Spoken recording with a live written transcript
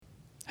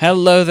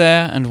Hello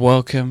there, and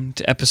welcome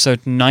to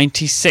episode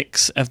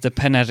 96 of the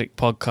Pen Addict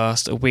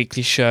Podcast, a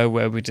weekly show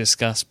where we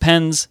discuss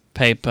pens,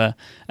 paper,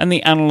 and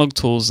the analog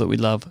tools that we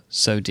love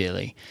so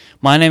dearly.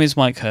 My name is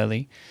Mike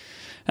Hurley,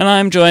 and I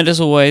am joined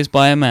as always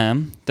by a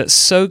man that's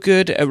so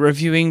good at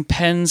reviewing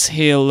pens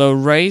he'll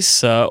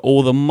erase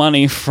all the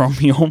money from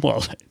your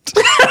wallet.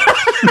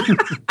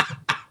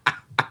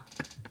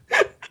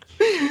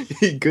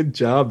 Good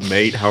job,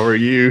 mate. How are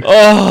you?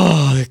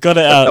 Oh, got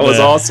it out That was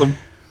there. awesome.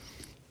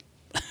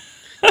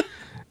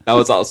 That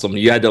was awesome.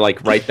 You had to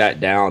write that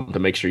down to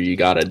make sure you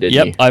got it, didn't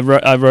you? Yep,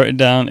 I wrote it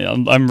down.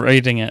 I'm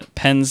reading it.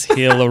 Pens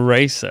Heel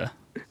Eraser.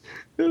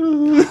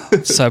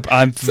 So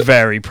I'm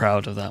very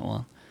proud of that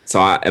one. So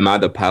am I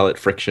the pilot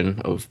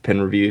friction of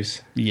pen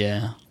reviews?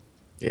 Yeah.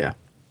 Yeah.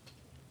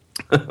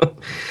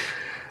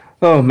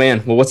 Oh,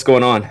 man. Well, what's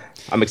going on?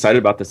 I'm excited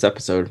about this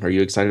episode. Are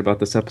you excited about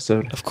this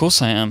episode? Of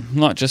course I am.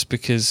 Not just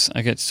because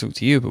I get to talk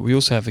to you, but we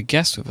also have a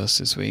guest with us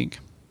this week.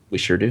 We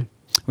sure do.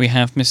 We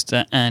have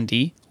Mr.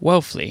 Andy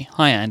Welfley.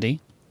 Hi, Andy.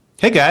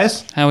 Hey,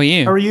 guys. How are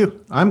you? How are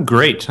you? I'm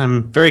great.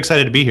 I'm very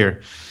excited to be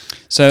here.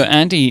 So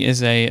Andy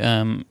is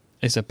a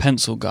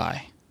pencil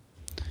guy.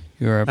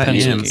 You're a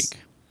pencil geek.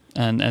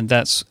 And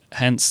that's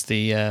hence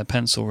the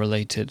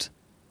pencil-related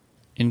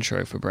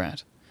intro for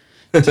Brad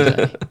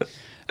today.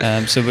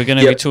 So we're going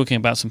to be talking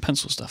about some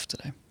pencil stuff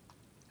today.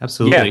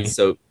 Absolutely. Yeah,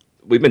 so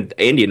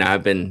Andy and I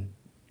have been,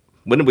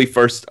 when did we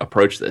first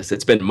approach this?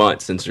 It's been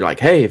months since you're like,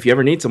 hey, if you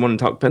ever need someone to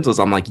talk pencils,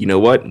 I'm like, you know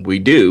what? We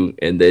do.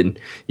 And then,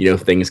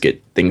 things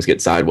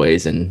get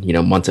sideways and,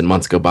 months and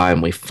months go by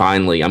and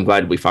I'm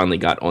glad we finally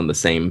got on the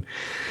same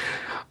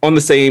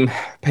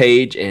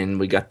page and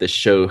we got this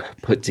show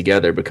put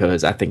together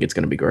because I think it's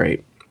going to be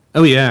great.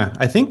 Oh, yeah.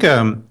 I think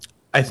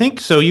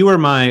so. You were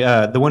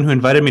the one who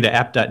invited me to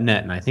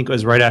app.net, and I think it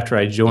was right after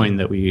I joined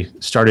that we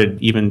started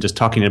even just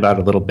talking about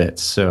it a little bit.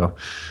 So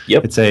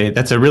yep.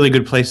 That's a really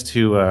good place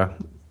to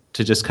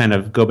just kind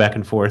of go back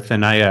and forth.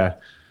 And I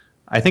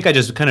think I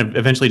just kind of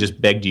eventually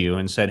just begged you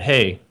and said,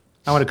 hey,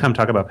 I want to come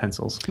talk about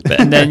pencils.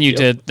 And then you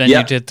did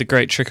the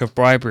great trick of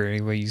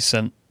bribery where you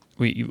sent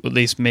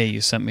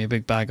you sent me a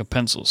big bag of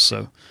pencils.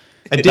 So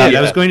I did.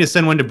 I was going to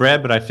send one to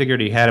Brad, but I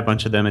figured he had a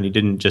bunch of them and he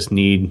didn't just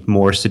need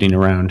more sitting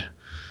around.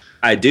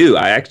 I do.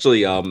 I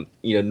actually,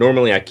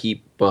 normally I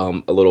keep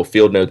a little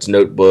field notes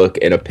notebook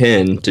and a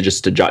pen to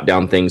jot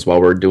down things while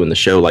we're doing the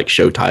show, like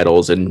show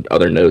titles and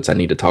other notes I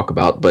need to talk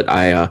about. But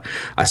I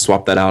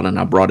swapped that out and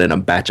I brought in a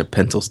batch of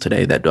pencils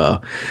today that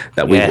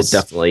we will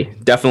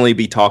definitely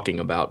be talking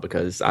about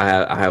because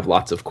I have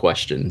lots of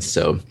questions.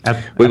 So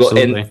we will.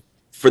 And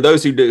for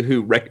those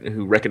who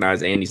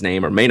recognize Andy's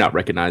name or may not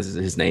recognize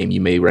his name, you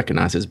may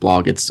recognize his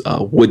blog. It's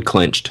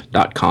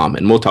woodclenched.com,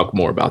 and we'll talk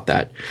more about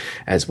that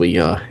as we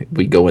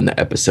go in the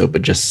episode.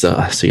 But just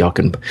so y'all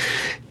can,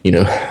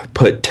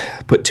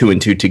 put two and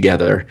two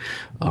together,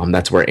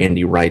 that's where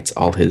Andy writes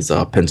all his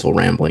pencil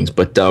ramblings.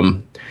 But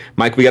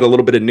Mike, we got a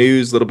little bit of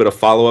news, a little bit of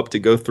follow up to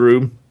go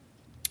through,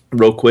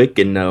 real quick,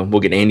 and we'll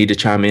get Andy to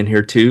chime in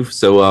here too.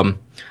 So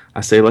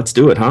I say let's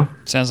do it, huh?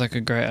 Sounds like a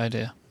great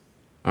idea.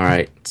 All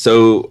right,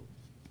 so.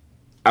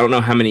 I don't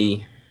know how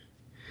many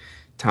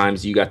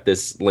times you got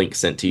this link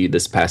sent to you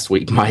this past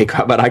week, Mike,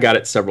 but I got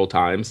it several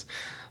times.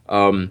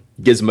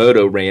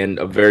 Gizmodo ran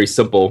a very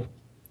simple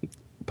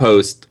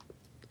post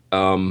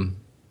on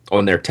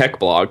their tech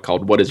blog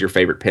called "What is your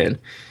favorite pen?"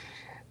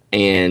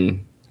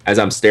 And as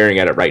I'm staring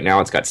at it right now,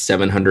 it's got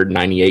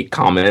 798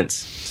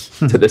 comments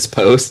to this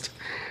post,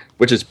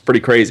 which is pretty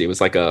crazy. It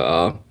was like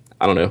a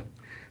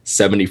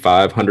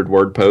 7,500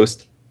 word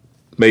post,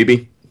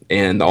 maybe,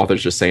 and the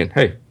author's just saying,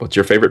 "Hey, what's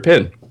your favorite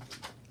pen?"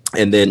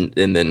 And then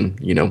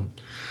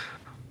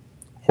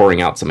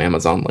whoring out some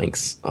Amazon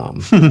links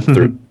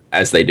through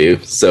as they do.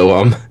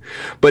 So,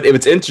 but it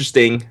was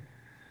interesting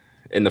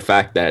in the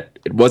fact that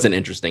it wasn't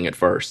interesting at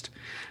first.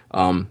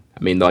 You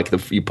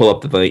pull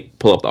up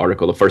the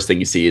article, the first thing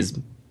you see is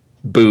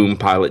boom,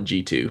 Pilot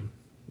G2,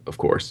 of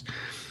course.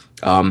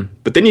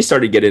 But then you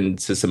started getting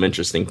into some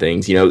interesting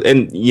things,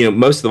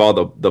 most of all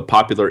the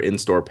popular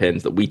in-store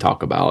pens that I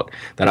talk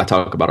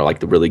about are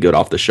like the really good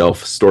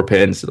off-the-shelf store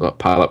pens, the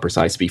Pilot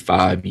Precise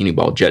V5,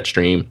 Uniball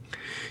Jetstream,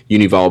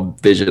 Univol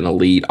Vision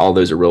Elite, all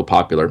those are real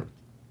popular.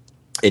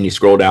 And you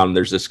scroll down and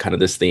there's just kind of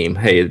this theme,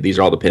 hey, these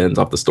are all the pens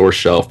off the store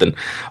shelf. And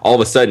all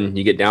of a sudden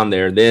you get down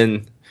there,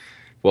 then,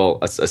 well,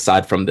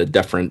 aside from the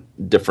different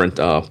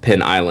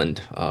Pen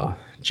Island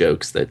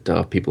jokes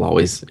that people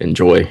always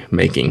enjoy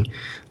making,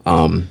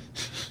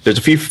 there's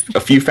a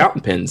few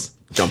fountain pens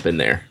jump in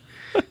there,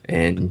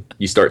 and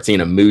you start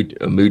seeing a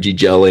Muji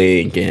Gel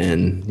Ink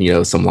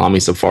and some Lamy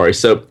Safari.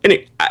 So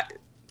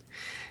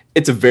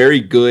it's a very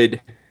good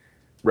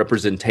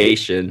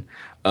representation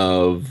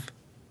of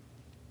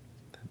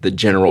the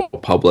general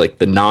public,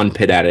 the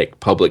non-pen addict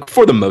public,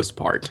 for the most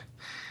part,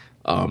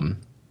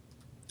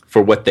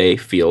 for what they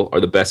feel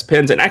are the best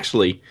pens. And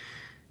actually,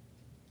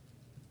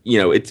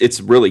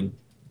 it's really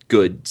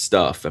good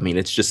stuff. I mean,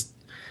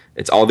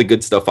 it's all the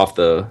good stuff off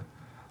the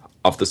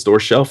off the store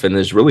shelf, and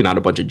there's really not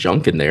a bunch of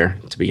junk in there,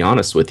 to be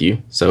honest with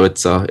you. So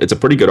it's a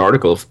pretty good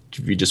article if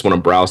you just want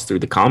to browse through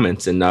the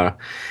comments. And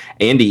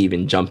Andy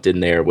even jumped in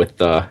there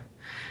with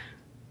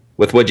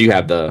what you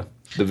have, the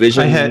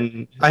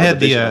Vision. I had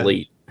the Vision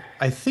Elite.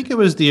 I think it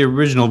was the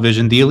original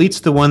Vision. The Elite's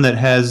the one that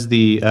has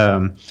the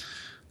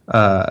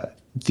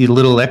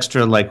little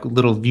extra like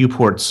little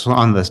viewports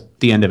on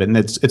the end of it, and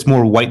it's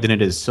more white than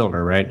it is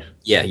silver, right?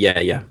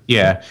 Yeah.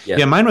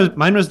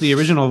 Mine was the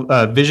original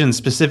Vision,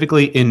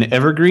 specifically in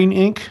evergreen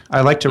ink.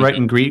 I like to write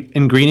in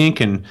green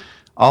ink, and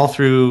all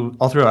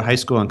throughout high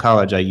school and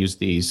college, I used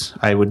these.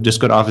 I would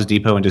just go to Office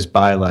Depot and just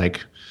buy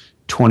like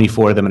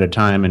 24 of them at a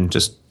time, and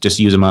just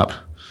use them up.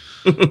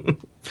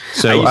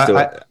 So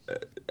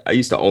I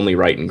used to only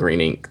write in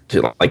green ink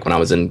like when I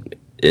was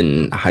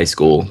in high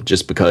school,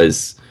 just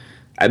because.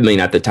 I mean,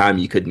 at the time,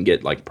 you couldn't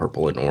get like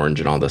purple and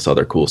orange and all this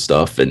other cool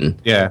stuff. And,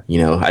 I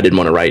didn't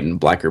want to write in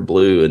black or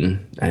blue.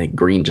 And I think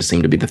green just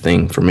seemed to be the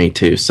thing for me,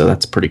 too. So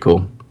that's pretty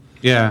cool.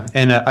 Yeah.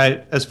 And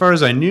as far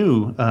as I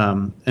knew,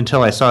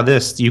 until I saw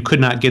this, you could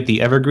not get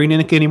the evergreen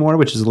ink anymore,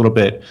 which is a little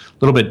bit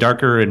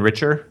darker and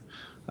richer.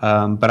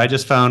 But I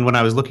just found when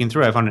I was looking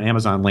through, I found an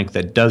Amazon link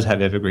that does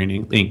have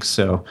evergreen ink.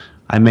 So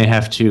I may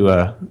have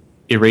to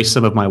erase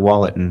some of my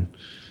wallet and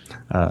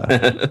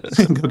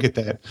go get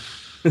that.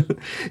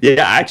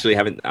 Yeah, I actually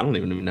haven't. I don't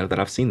even know that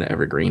I've seen the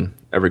evergreen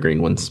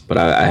ones, but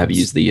I have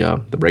used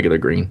the regular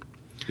green.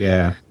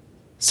 Yeah.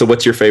 So,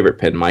 what's your favorite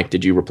pen, Mike?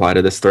 Did you reply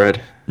to this thread?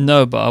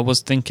 No, but I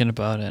was thinking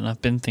about it, and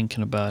I've been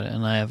thinking about it,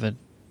 and I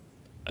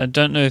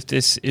don't know if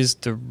this is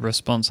the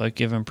response I've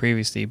given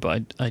previously,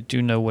 but I do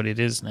know what it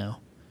is now.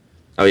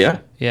 Oh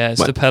yeah. Yeah,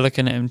 it's the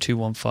Pelikan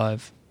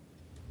M215.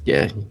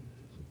 Yeah,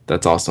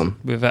 that's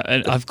awesome.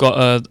 I've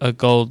got a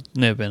gold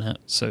nib in it,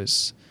 so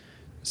it's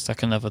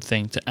like another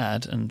thing to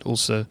add. And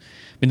also, I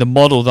mean, the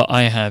model that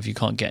I have you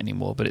can't get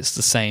anymore, but it's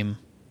the same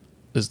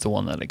as the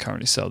one that they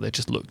currently sell. They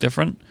just look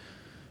different.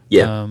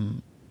 Yeah.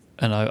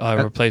 And I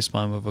replaced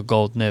mine with a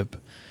gold nib.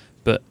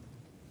 But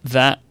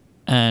that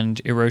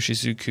and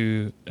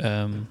Iroshizuku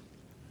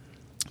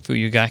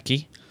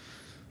Fuyugaki,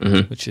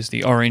 which is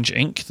the orange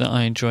ink that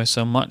I enjoy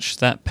so much,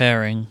 that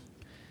pairing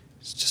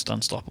is just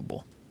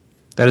unstoppable.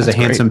 That's a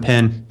handsome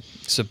pen.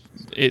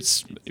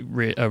 It's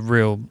a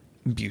real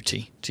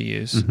beauty to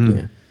use. Mm-hmm.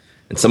 Yeah.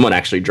 And someone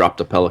actually dropped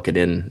a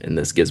Pelikan in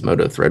this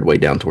Gizmodo thread way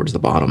down towards the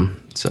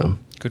bottom. So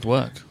good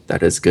work.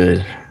 That is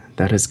good.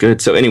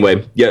 So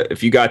anyway, yeah,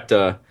 if you got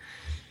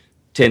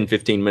 10,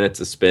 15 minutes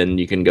to spend,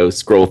 you can go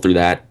scroll through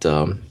that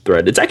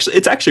thread.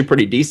 It's actually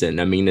pretty decent.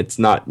 I mean, it's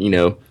not,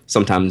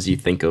 sometimes you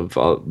think of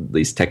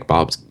these tech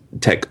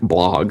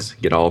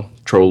blogs get all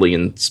trolly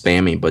and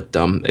spammy, but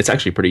it's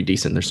actually pretty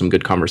decent. There's some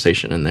good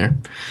conversation in there.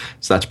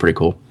 So that's pretty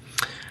cool.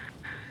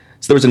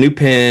 So there was a new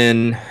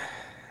pen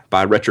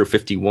by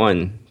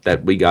Retro51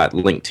 that we got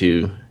linked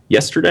to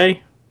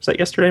yesterday. Was that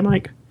yesterday,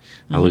 Mike?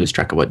 Mm-hmm. I lose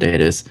track of what day it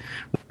is.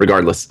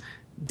 Regardless,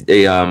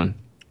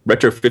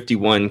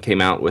 Retro51 came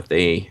out with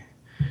a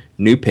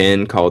new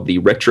pen called the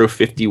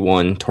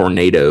Retro51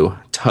 Tornado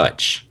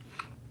Touch.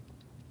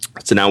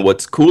 So now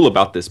what's cool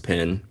about this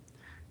pen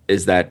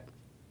is that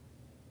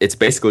it's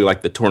basically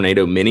like the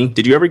Tornado Mini.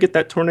 Did you ever get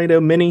that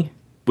Tornado Mini?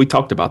 We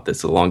talked about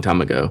this a long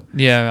time ago.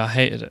 Yeah, I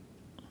hated it.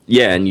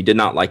 Yeah, and you did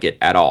not like it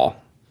at all.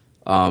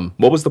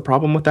 What was the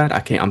problem with that?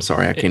 I'm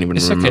sorry, I can't even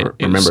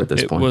remember at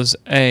this point. It was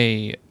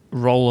a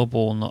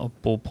rollerball, not a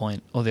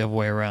ballpoint, or the other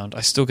way around.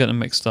 I still get them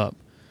mixed up.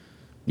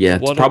 Yeah,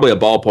 it's probably a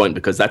ballpoint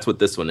because that's what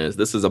this one is.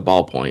 This is a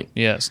ballpoint.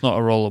 Yeah, it's not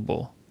a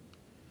rollerball.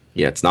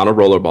 Yeah, it's not a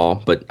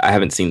rollerball, but I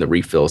haven't seen the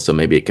refill, so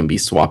maybe it can be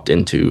swapped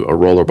into a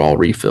rollerball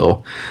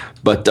refill.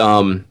 But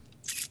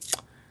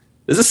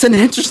this is an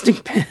interesting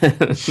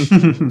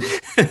pen.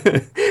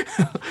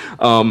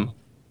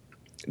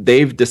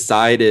 They've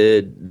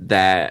decided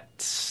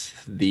that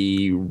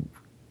the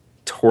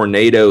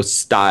Tornado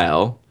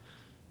style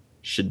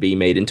should be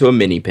made into a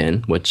mini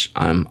pen, which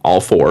I'm all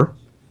for.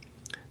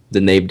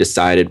 Then they've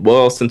decided,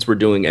 well, since we're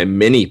doing a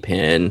mini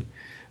pen,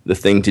 the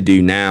thing to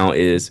do now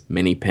is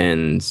mini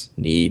pens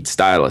need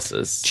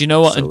styluses. Do you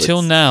know what? So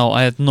until now,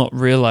 I had not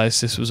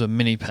realized this was a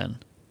mini pen.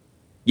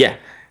 Yeah.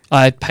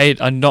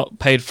 I'd not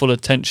paid full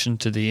attention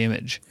to the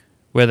image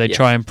where they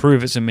try and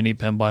prove it's a mini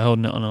pen by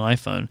holding it on an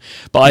iPhone.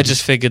 But I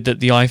just figured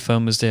that the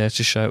iPhone was there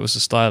to show it was a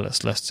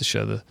stylus, less to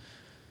show the...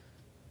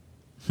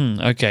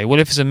 okay. Well,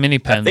 if it's a mini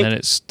pen,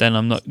 then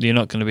you're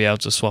not going to be able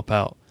to swap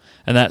out.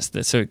 And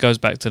so it goes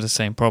back to the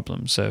same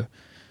problem. So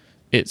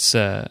it's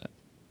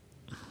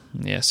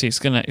it's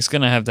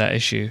gonna have that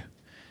issue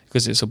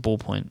because it's a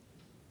ballpoint.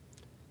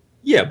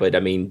 Yeah, but I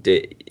mean,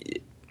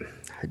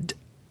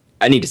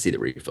 I need to see the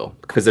refill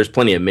because there's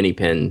plenty of mini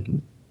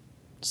pens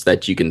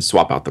that you can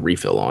swap out the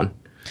refill on.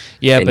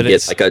 Yeah, and but get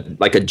it's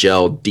like a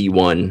gel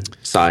D1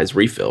 size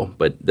refill,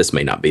 but this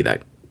may not be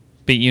that.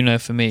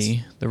 But for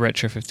me, the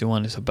Retro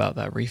 51 is about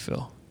that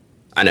refill.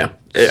 I know.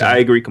 I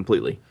agree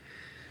completely.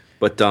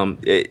 But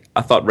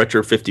I thought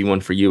Retro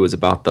 51 for you was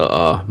about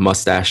the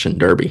mustache and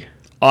derby.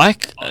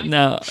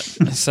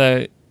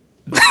 The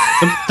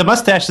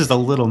mustache is a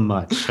little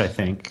much, I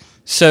think.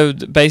 So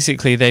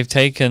basically, they've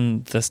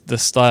taken the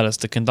stylus,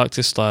 the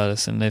conductive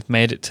stylus, and they've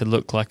made it to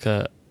look like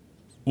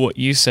what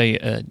you say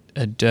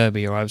a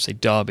derby, or I would say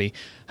derby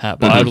hat,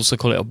 but I'd also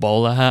call it a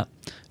bowler hat.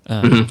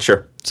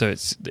 Sure. So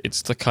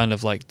it's the kind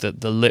of like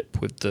the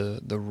lip with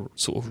the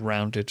sort of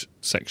rounded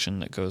section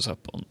that goes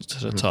up to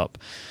the top.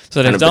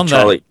 So they've done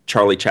that.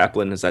 Charlie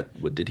Chaplin,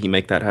 did he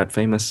make that hat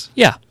famous?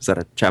 Yeah. Is that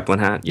a Chaplin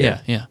hat?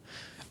 Yeah.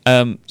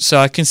 So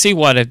I can see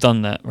why they've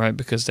done that, right?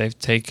 Because they've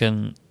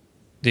taken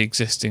the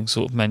existing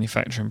sort of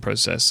manufacturing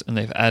process and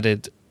they've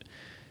added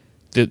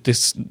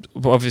this.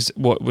 Obviously,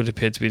 what would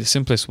appear to be the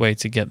simplest way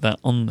to get that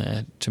on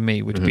there to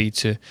me would be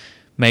to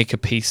make a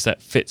piece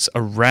that fits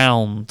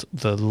around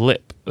the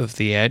lip of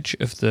the edge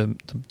of the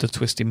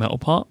twisty metal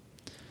part.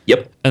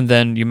 Yep. And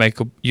then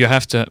you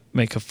have to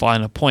make a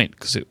finer point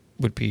because it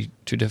would be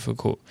too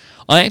difficult.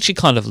 I actually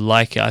kind of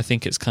like it. I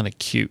think it's kind of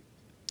cute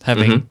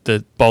having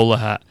the bowler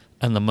hat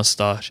and the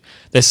mustache.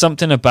 There's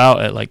something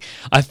about it. Like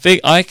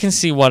I can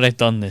see why they've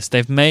done this.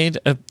 They've made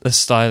a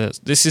stylus.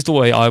 This is the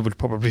way I would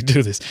probably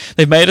do this.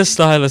 They've made a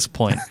stylus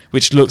point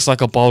which looks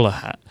like a bowler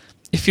hat.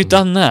 If you've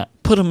done that,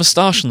 put a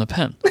mustache on the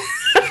pen.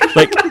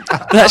 Like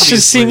that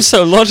just seems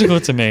so logical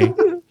to me.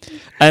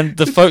 And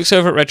the folks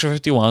over at Retro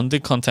 51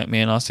 did contact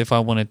me and asked if I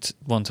wanted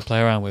one to play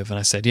around with, and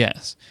I said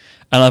yes.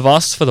 And I've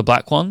asked for the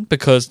black one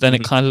because then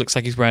it kind of looks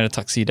like he's wearing a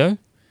tuxedo.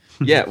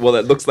 Yeah, well,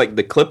 it looks like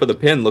the clip of the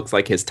pin looks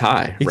like his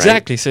tie.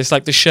 Exactly. Right? So it's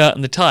like the shirt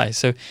and the tie.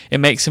 So it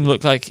makes him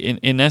look like,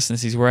 in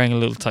essence, he's wearing a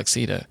little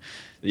tuxedo.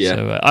 Yeah.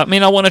 So I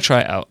mean, I want to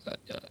try it out.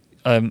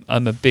 I'm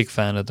a big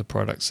fan of the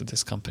products of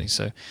this company,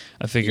 so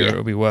I figure it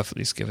would be worth at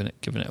least giving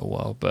it a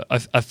while. But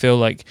I feel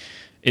like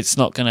it's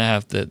not going to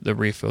have the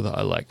refill that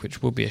I like,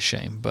 which will be a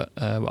shame. But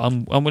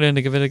I'm willing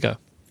to give it a go.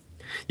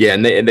 Yeah,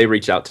 and they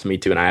reached out to me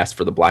too, and I asked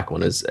for the black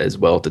one as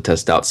well to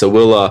test out. So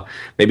we'll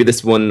maybe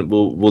this one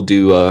we'll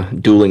do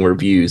dueling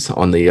reviews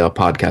on the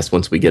podcast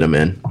once we get them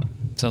in.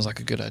 Sounds like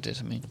a good idea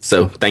to me.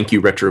 So thank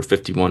you, Retro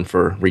 51,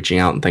 for reaching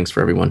out, and thanks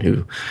for everyone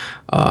who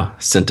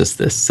sent us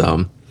this.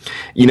 I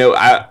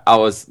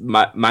was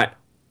my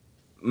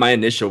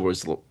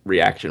initial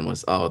reaction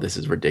was, oh, this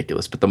is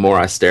ridiculous. But the more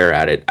I stare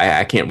at it,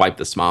 I can't wipe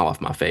the smile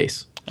off my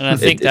face. And I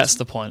think that's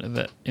the point of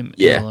it. In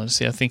all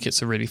honesty, I think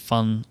it's a really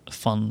fun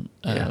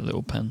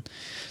little pen.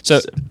 So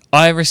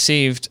I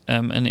received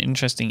an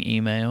interesting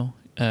email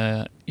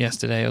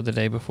yesterday or the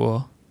day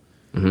before.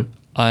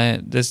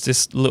 There's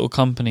this little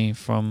company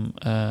from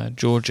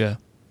Georgia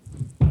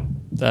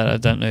that I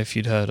don't know if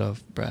you'd heard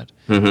of, Brad.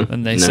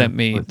 And they sent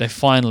me. They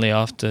finally,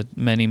 after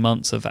many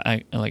months of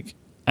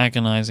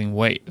agonizing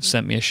wait,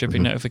 sent me a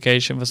shipping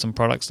notification for some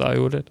products that I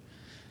ordered.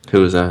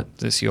 Who was that?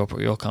 This your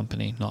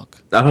company,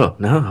 Knock. Oh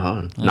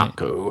no,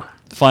 Nocco.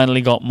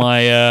 Finally got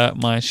my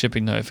my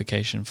shipping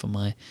notification for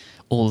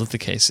all of the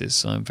cases,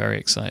 so I'm very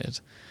excited.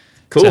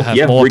 Cool. To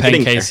have more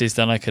pen cases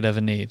than I could ever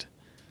need.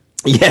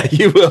 Yeah,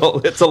 you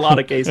will. It's a lot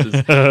of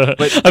cases.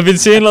 But I've been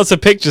seeing lots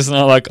of pictures, and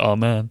I'm like, oh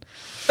man,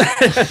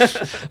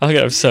 I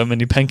have so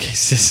many pen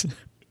cases.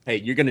 Hey,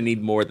 you're going to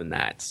need more than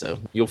that, so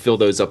you'll fill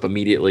those up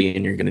immediately,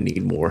 and you're going to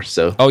need more.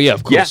 So, oh yeah,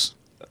 of course.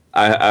 Yeah,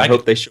 I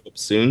hope they show up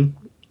soon.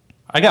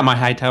 I got my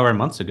Hightower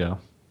months ago.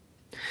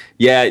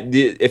 Yeah,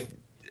 if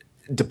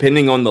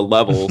depending on the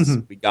levels,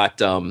 we got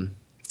some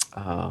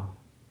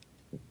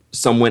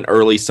went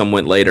early, some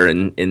went later,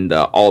 and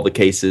all the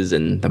cases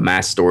and the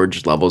mass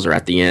storage levels are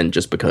at the end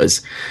just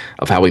because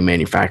of how we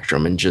manufacture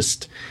them and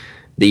just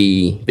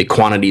the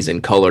quantities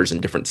and colors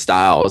and different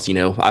styles.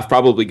 I've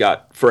probably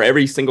got, for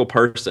every single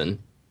person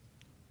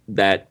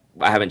that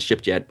I haven't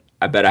shipped yet,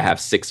 I bet I have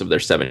 6 of their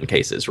 7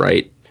 cases,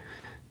 right?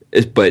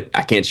 But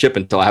I can't ship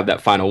until I have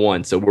that final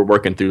one, so we're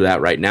working through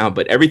that right now.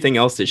 But everything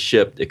else is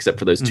shipped except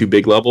for those 2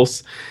 big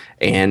levels,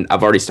 and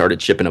I've already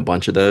started shipping a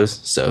bunch of those,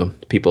 so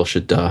people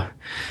should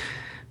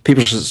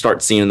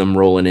start seeing them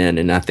rolling in,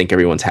 and I think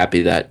everyone's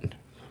happy that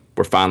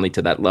we're finally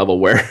to that level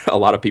where a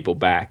lot of people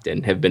backed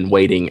and have been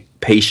waiting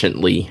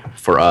patiently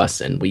for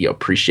us, and we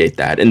appreciate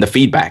that. And the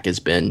feedback has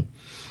been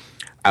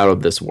out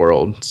of this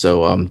world.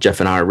 So Jeff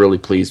and I are really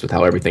pleased with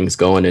how everything's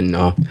going, and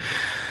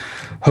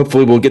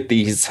hopefully we'll get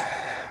these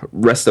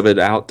rest of it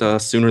out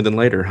sooner than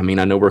later. I mean,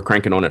 I know we're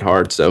cranking on it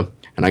hard,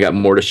 and I got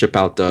more to ship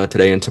out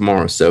today and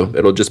tomorrow, so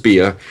it'll just be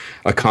a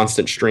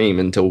constant stream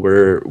until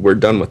we're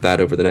done with that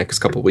over the next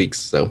couple weeks.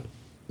 So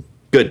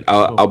good.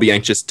 I'll be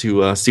anxious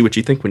to see what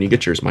you think when you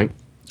get yours, Mike.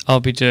 I'll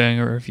be doing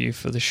a review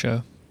for the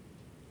show.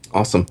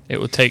 Awesome. It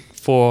will take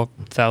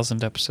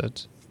 4,000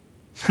 episodes.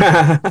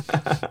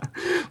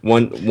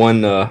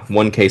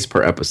 one case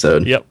per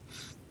episode. Yep.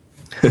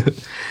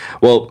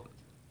 Well,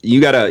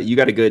 you got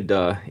a good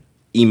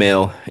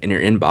email in your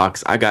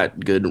inbox. I got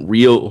good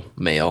real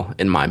mail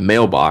in my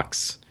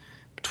mailbox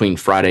between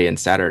Friday and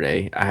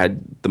Saturday. I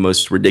had the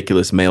most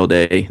ridiculous mail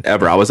day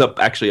ever. I was up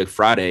actually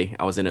Friday.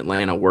 I was in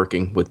Atlanta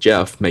working with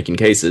Jeff making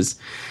cases,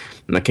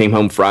 and I came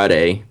home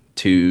Friday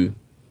to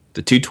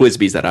the 2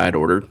 TWSBIs that I had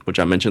ordered, which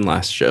I mentioned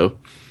last show.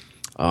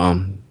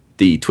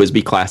 The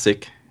TWSBI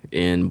Classic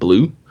in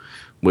blue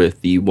with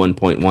the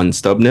 1.1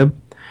 stub nib,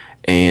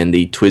 and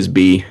the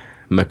TWSBI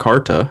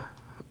Micarta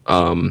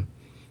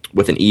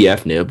with an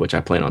EF nib, which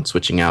I plan on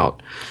switching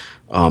out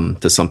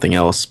to something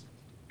else.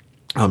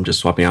 I'm just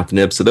swapping out the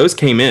nib. So those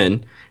came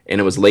in, and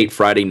it was late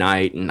Friday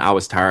night, and I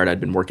was tired. I'd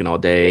been working all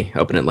day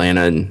up in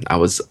Atlanta, and I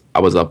was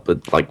up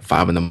at like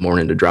 5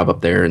 a.m. to drive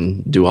up there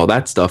and do all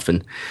that stuff.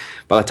 And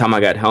by the time I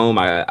got home,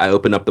 I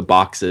opened up the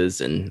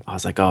boxes, and I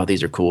was like, oh,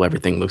 these are cool.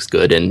 Everything looks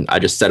good. And I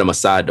just set them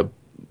aside to,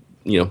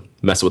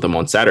 mess with them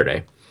on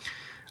Saturday.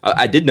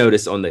 I did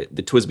notice on the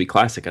TWSBI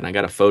Classic, and I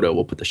got a photo.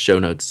 We'll put the show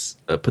notes,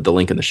 put the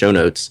link in the show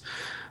notes.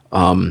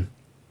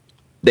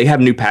 They have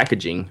new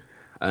packaging.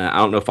 I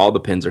don't know if all the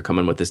pins are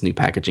coming with this new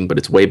packaging, but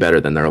it's way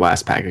better than their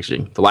last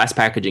packaging. The last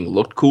packaging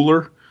looked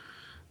cooler.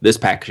 This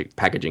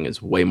packaging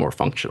is way more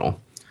functional.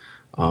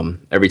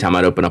 Every time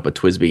I'd open up a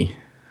TWSBI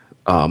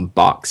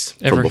box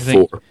from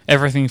before,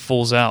 everything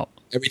falls out.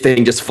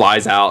 Everything just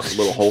flies out,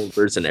 little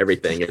holders and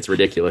everything. It's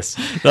ridiculous.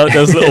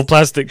 Those little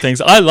plastic things.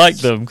 I like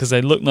them because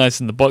they look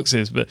nice in the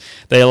boxes, but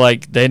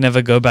they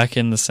never go back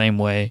in the same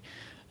way.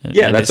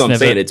 Yeah, that's what I'm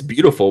saying. It's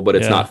beautiful, but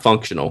it's not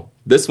functional.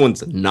 This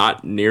one's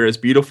not near as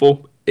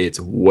beautiful. It's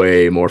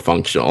way more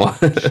functional.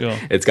 Sure.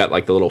 It's got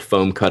like the little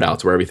foam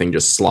cutouts where everything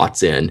just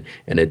slots in,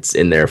 and it's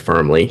in there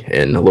firmly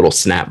in a little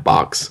snap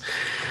box.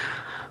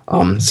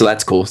 So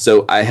that's cool.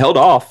 So I held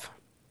off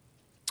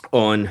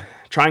on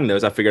trying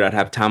those. I figured I'd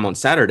have time on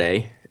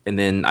Saturday, and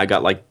then I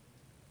got like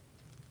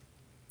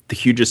the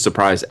hugest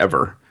surprise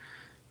ever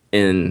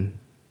in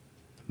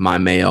my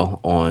mail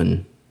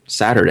on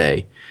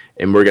Saturday.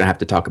 And we're going to have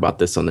to talk about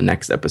this on the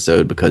next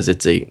episode because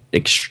it's a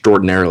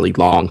extraordinarily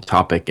long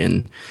topic,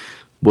 and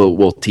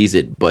we'll tease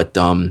it. But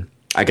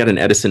I got an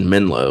Edison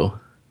Menlo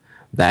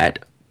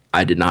that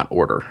I did not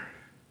order.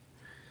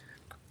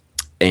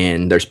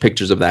 And there's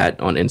pictures of that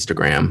on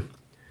Instagram.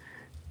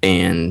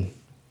 And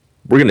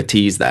we're going to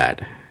tease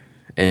that.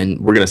 And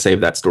we're going to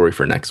save that story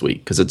for next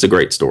week because it's a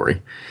great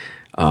story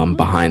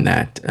behind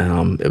that.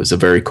 It was a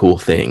very cool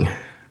thing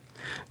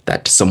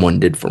that someone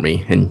did for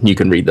me. And you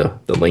can read the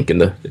link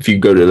if you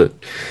go to the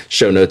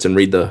show notes and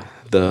read the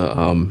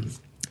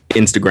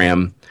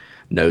Instagram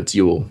notes,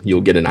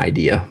 you'll get an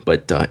idea.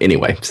 But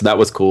anyway, so that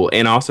was cool.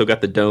 And I also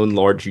got the Doane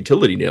large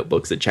utility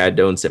notebooks that Chad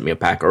Doane sent me a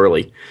pack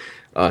early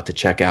to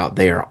check out.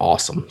 They are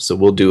awesome. So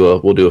we'll do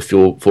a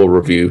full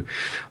review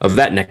of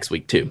that next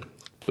week too,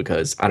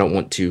 because I don't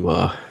want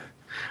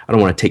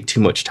to take too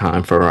much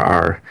time for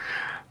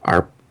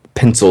our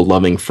pencil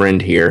loving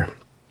friend here,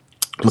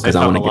 because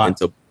I want to get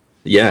into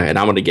and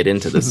I want to get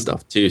into this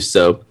stuff too.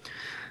 So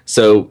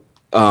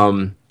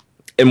and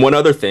one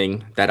other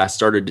thing that I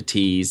started to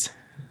tease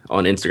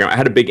on Instagram, I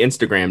had a big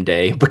Instagram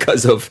day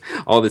because of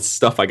all this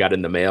stuff I got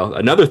in the mail.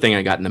 Another thing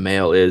I got in the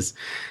mail is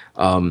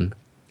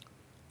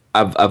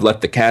I've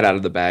let the cat out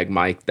of the bag,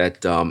 Mike,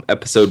 that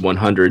episode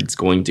 100 is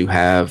going to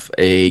have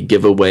a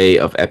giveaway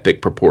of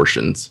epic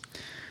proportions.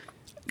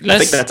 I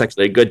think that's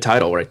actually a good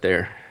title right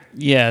there.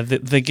 Yeah,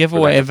 the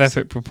giveaway of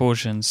epic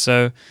proportions.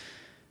 So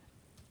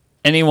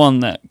anyone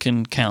that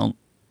can count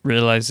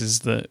realizes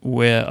that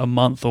we're a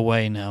month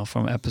away now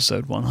from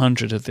episode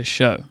 100 of this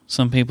show.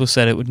 Some people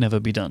said it would never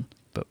be done,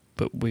 but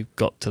we've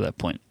got to that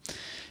point.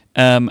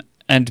 And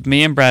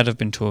me and Brad have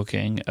been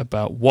talking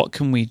about what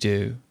can we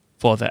do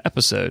for that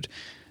episode.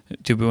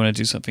 Do we want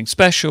to do something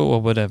special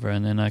or whatever?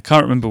 And then I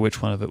can't remember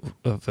which one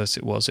of us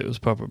it was. It was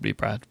probably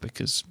Brad,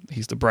 because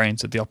he's the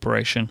brains of the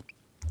operation.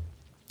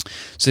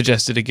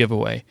 Suggested a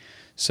giveaway.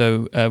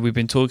 So we've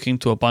been talking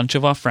to a bunch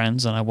of our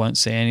friends, and I won't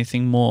say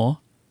anything more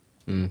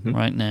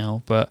right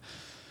now, but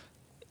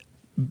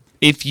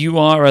if you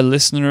are a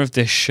listener of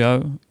this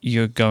show,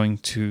 you're going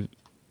to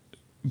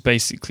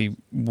basically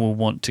will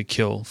want to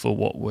kill for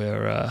what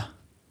we're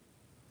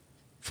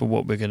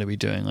going to be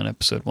doing on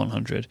episode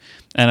 100.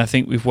 And I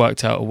think we've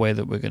worked out a way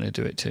that we're going to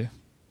do it too.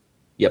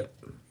 Yep.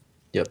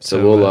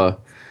 So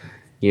we'll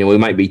we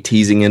might be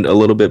teasing it a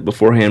little bit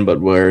beforehand,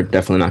 but we're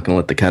definitely not going to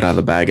let the cat out of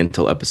the bag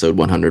until episode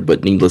 100.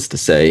 But needless to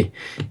say,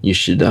 you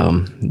should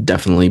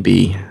definitely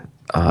be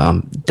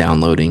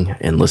downloading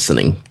and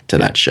listening to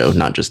that show,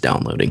 not just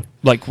downloading.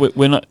 Like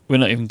we're not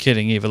even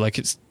kidding either. Like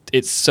it's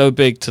so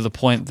big to the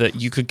point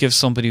that you could give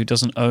somebody who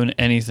doesn't own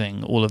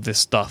anything all of this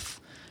stuff,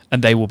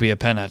 and they will be a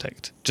pen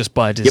addict just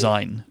by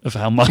design of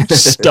how much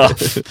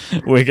stuff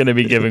we're going to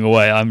be giving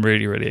away. I'm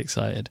really, really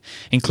excited.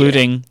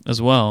 Including,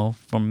 as well,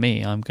 from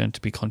me, I'm going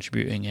to be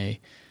contributing a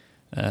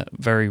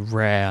very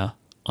rare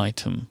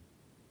item.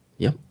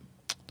 Yep.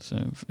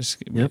 So it's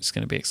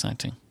going to be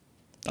exciting.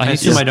 I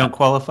assume I don't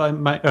qualify,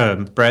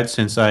 Brad,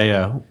 since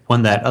I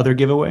won that other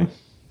giveaway.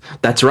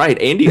 That's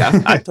right, Andy.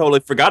 I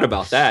totally forgot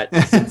about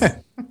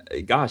that.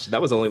 Gosh,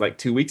 that was only like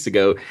 2 weeks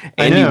ago.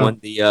 Andy won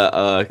the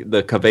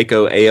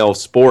Kaweco AL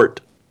Sport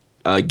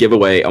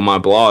giveaway on my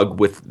blog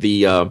with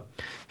the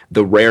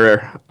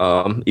rare,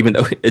 even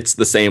though it's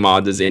the same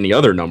odds as any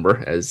other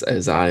number,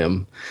 as I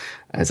am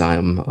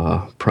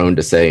prone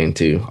to say, and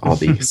to all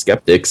the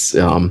skeptics.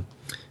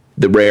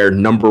 the rare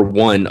number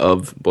one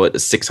of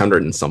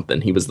 600 and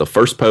something. He was the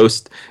first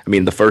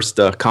the first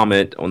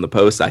comment on the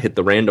post. I hit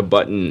the random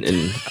button,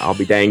 and I'll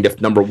be danged if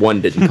number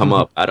one didn't come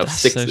up out of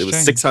six. So it was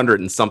 600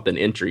 and something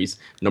entries,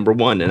 number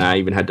one, and I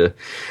even had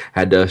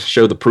to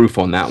show the proof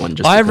on that one.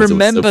 I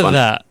remember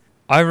that.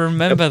 I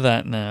remember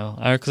that now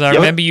because I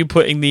remember you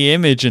putting the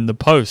image in the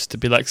post to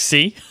be like,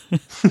 see?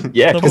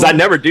 Yeah, because I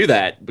never do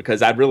that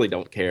because I really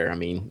don't care. I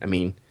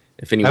mean,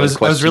 if anyone I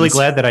was really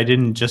glad that I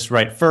didn't just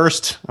write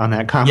first on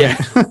that comment.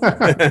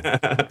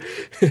 Yeah.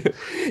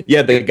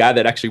 Yeah, the guy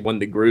that actually won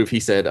the groove, he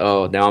said,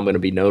 "Oh, now I'm going to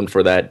be known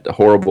for that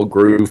horrible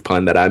groove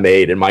pun that I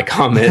made in my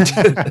comment."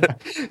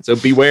 So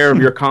beware of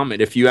your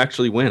comment. If you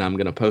actually win, I'm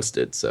going to post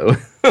it. So,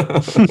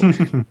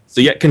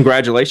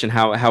 congratulations.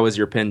 How is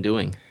your pen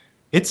doing?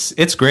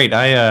 It's great.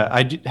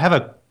 I have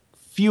a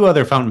few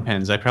other fountain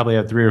pens. I probably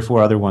have 3 or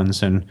 4 other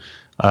ones, and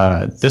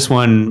this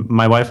one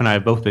my wife and I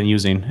have both been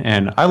using,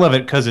 and I love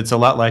it because it's a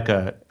lot like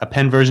a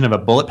pen version of a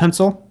bullet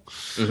pencil,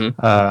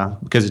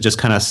 because it just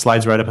kind of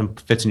slides right up and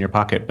fits in your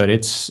pocket. But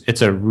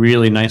it's a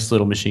really nice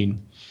little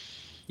machine.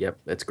 Yep,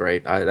 that's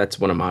great. That's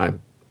one of my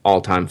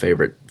all-time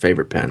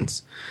favorite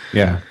pens.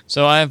 Yeah.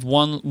 So I have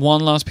one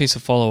last piece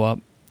of follow-up.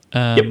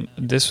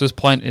 This was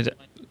pointed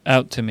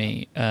out to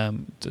me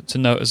to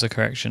note as a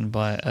correction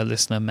by a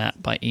listener,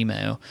 Matt, by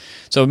email.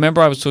 So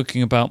remember I was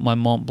talking about my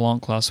Mont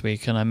Blanc last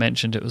week and I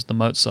mentioned it was the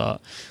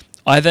Mozart.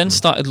 I then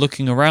started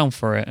looking around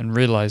for it and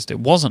realized it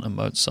wasn't a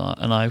Mozart,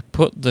 and I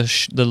put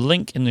the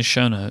link in the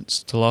show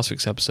notes to last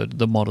week's episode of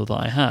the model that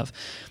I have.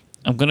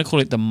 I'm going to call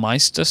it the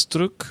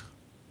Meisterstück.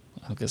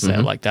 I'm going to say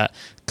it like that.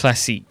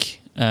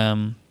 Classique.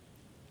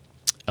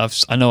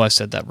 I know I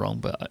said that wrong,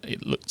 but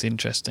it looked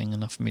interesting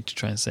enough for me to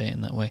try and say it in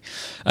that way.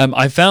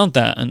 I found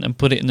that and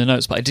put it in the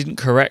notes, but I didn't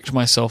correct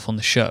myself on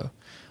the show.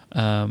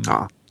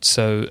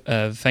 So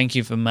thank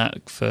you for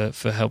Matt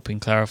for helping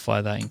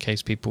clarify that in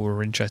case people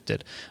were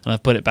interested. And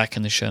I've put it back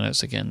in the show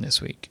notes again this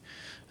week.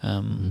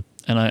 And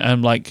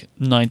I'm like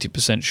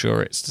 90%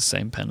 sure it's the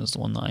same pen as the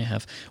one that I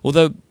have.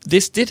 Although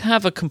this did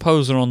have a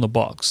composer on the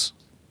box.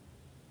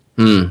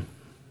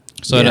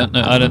 So yeah,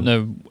 I don't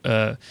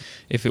know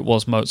if it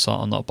was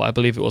Mozart or not, but I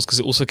believe it was because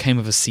it also came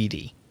with a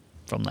CD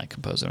from that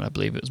composer, and I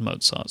believe it was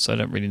Mozart. So I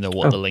don't really know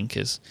what the link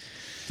is.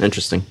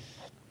 Interesting.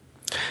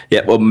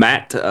 Yeah, well,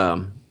 Matt's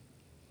an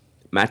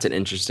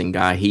interesting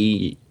guy.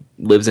 He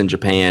lives in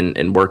Japan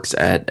and works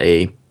at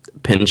a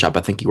pen shop.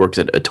 I think he works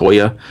at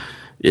Atoya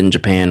in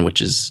Japan,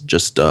 which is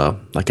just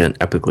like an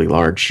epically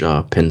large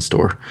pen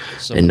store.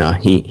 So, and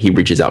he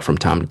reaches out from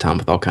time to time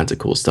with all kinds of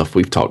cool stuff.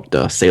 We've talked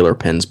Sailor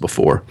pens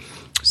before.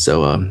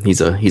 So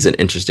he's an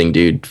interesting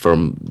dude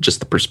from just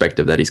the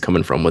perspective that he's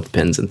coming from with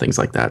pens and things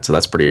like that. So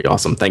that's pretty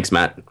awesome. Thanks,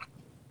 Matt.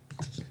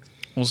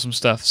 Awesome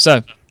stuff.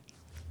 So,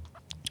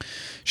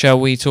 shall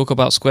we talk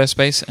about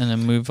Squarespace and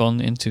then move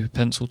on into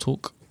pencil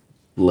talk?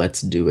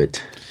 Let's do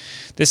it.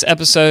 This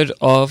episode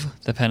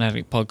of the Pen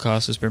Addict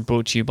Podcast has been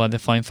brought to you by the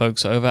fine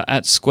folks over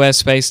at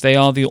Squarespace. They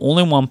are the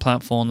all-in-one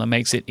platform that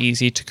makes it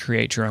easy to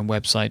create your own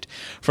website.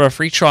 For a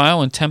free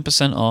trial and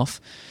 10%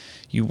 off,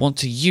 you want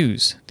to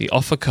use the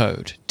offer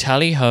code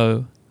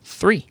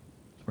TALLYHO3.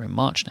 We're in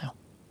March now.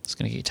 It's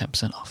going to get you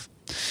 10% off.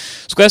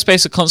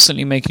 Squarespace are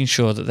constantly making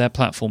sure that their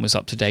platform is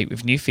up to date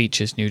with new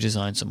features, new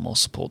designs, and more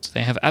support.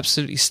 They have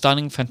absolutely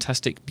stunning,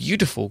 fantastic,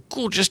 beautiful,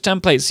 gorgeous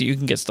templates that you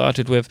can get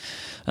started with,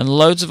 and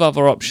loads of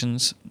other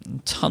options,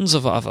 tons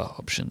of other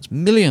options,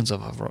 millions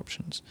of other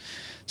options.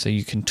 So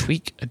you can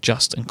tweak,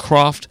 adjust, and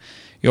craft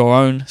your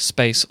own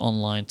space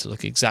online to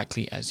look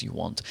exactly as you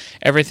want.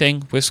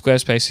 Everything with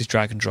Squarespace is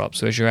drag and drop.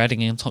 So as you're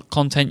adding in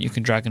content, you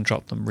can drag and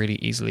drop them really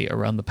easily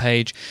around the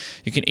page.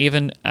 You can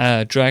even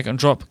drag and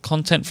drop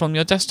content from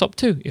your desktop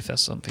too, if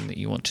that's something that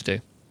you want to do.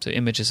 So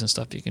images and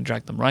stuff, you can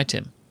drag them right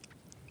in.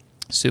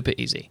 Super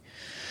easy.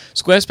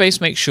 Squarespace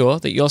makes sure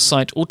that your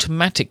site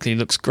automatically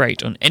looks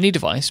great on any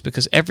device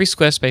because every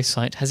Squarespace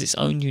site has its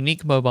own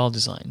unique mobile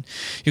design.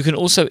 You can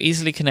also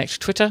easily connect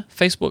Twitter,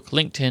 Facebook,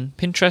 LinkedIn,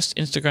 Pinterest,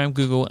 Instagram,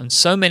 Google, and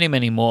so many,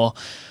 many more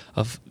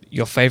of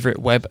your favorite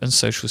web and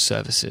social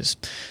services.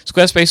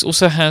 Squarespace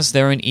also has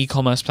their own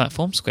e-commerce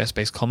platform,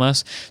 Squarespace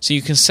Commerce, so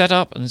you can set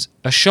up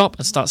a shop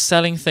and start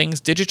selling things,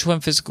 digital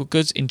and physical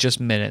goods, in just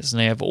minutes. And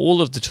they have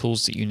all of the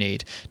tools that you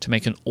need to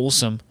make an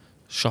awesome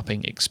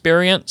shopping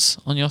experience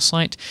on your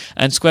site,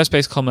 and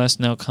Squarespace Commerce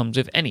now comes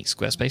with any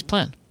Squarespace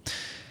plan.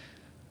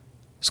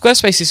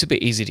 Squarespace is a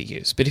bit easy to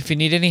use, but if you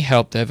need any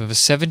help, they have over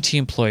 70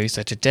 employees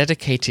that are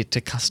dedicated to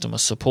customer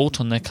support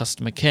on their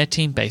customer care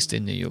team based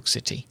in New York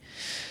City.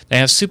 They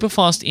have super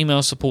fast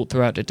email support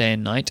throughout the day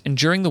and night, and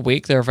during the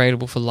week they're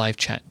available for live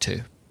chat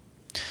too.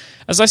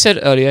 As I said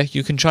earlier,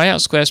 you can try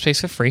out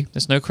Squarespace for free.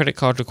 There's no credit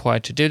card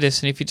required to do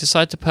this, and if you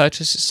decide to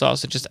purchase, it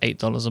starts at just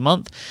 $8 a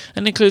month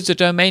and includes a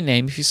domain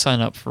name if you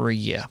sign up for a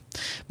year.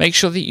 Make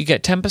sure that you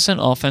get 10%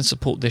 off and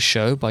support this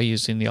show by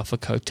using the offer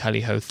code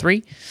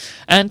TALLYHO3.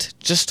 And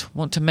just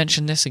want to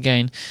mention this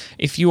again,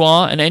 if you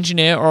are an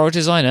engineer or a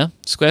designer,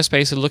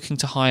 Squarespace are looking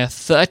to hire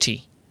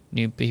 30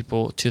 new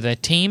people to their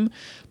team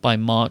by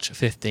March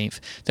 15th.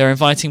 They're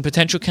inviting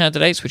potential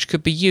candidates, which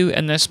could be you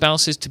and their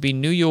spouses, to be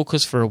New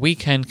Yorkers for a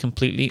weekend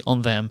completely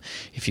on them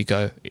if you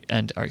go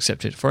and are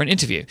accepted for an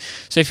interview.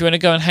 So if you want to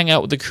go and hang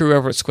out with the crew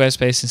over at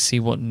Squarespace and see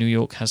what New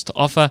York has to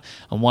offer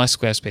and why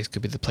Squarespace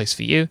could be the place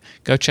for you,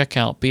 go check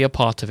out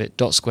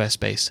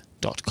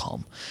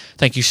beapartofit.squarespace.com.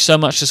 Thank you so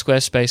much to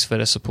Squarespace for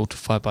their support of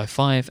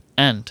 5x5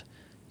 and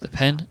the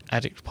Pen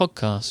Addict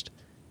Podcast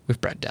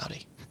with Brad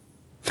Dowdy.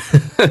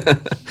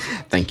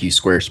 Thank you,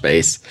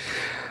 Squarespace.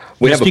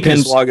 We have a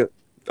pen blog.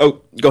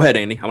 Oh, go ahead,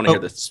 Andy. I want to hear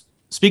this.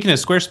 Speaking of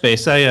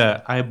Squarespace,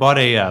 I bought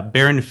a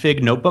Baron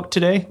Fig notebook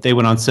today. They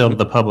went on sale to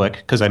the public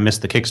because I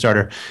missed the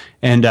Kickstarter,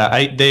 and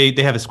they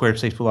have a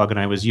Squarespace blog, and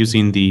I was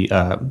using the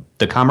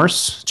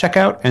commerce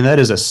checkout, and that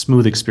is a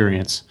smooth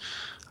experience.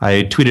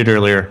 I tweeted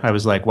earlier. I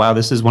was like, "Wow,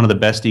 this is one of the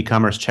best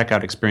e-commerce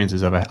checkout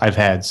experiences I've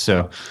had."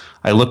 So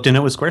I looked in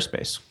it with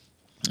Squarespace.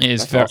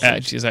 It's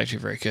actually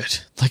very good.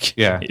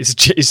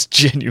 It's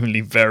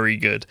genuinely very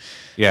good.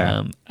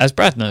 Yeah, as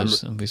Brad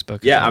knows, and we've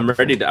spoken. Yeah, I'm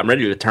ready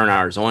to turn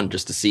ours on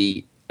just to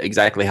see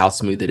exactly how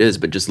smooth it is.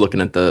 But just looking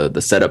at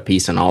the setup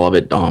piece and all of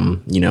it,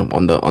 on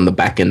the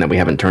back end that we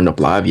haven't turned up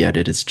live yet,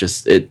 it's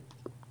just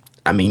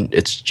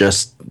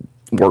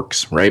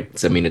works, right?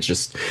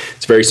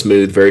 It's very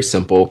smooth, very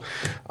simple,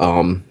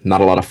 not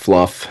a lot of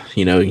fluff.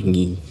 You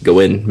can go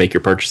in, make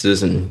your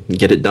purchases, and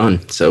get it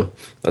done. So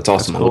that's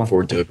awesome. That's cool. I look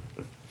forward to it.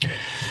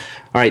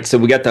 All right, so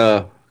we got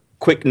the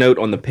quick note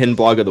on the pen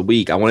blog of the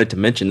week. I wanted to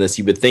mention this.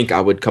 You would think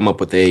I would come up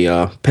with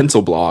a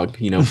pencil blog,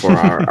 for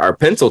our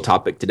pencil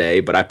topic today,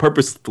 but I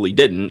purposefully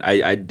didn't.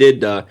 I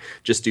did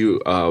just do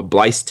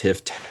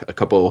Blystift a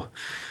couple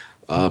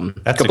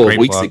of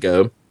weeks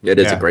ago. It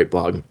is a great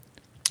blog.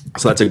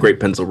 So that's a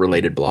great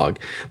pencil-related blog.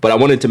 But I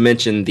wanted to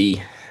mention the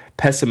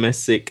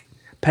pessimistic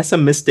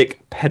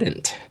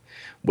pedant,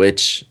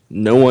 which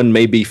no one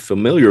may be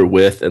familiar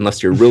with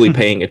unless you're really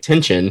paying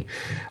attention,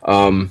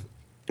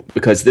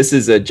 because this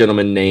is a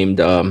gentleman named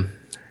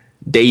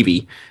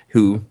Davey,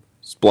 whose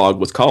blog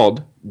was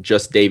called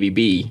Just Davey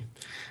B,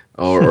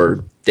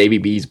 or Davey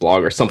B's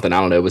blog or something. I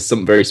don't know. It was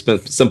something very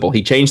simple.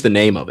 He changed the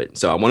name of it.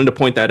 So I wanted to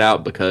point that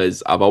out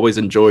because I've always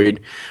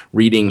enjoyed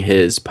reading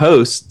his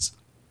posts,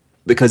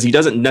 because he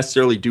doesn't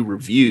necessarily do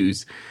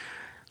reviews,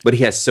 but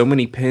he has so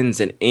many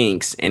pens and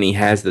inks, and he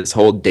has this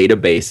whole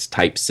database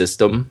type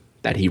system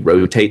that he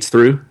rotates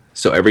through.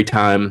 So every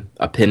time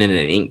a pen and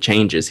an ink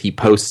changes, he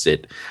posts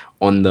it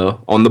on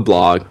the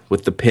blog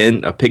with the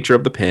pen, a picture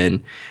of the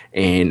pen,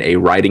 and a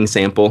writing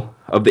sample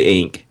of the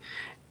ink.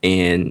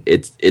 And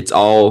it's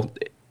all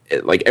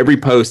like every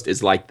post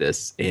is like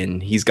this.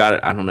 And he's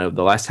got, I don't know,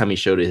 the last time he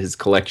showed his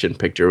collection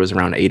picture was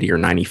around 80 or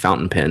 90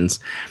 fountain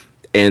pens.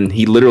 And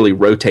he literally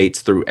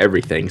rotates through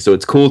everything. So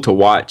it's cool to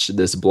watch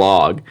this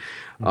blog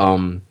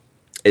and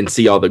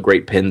see all the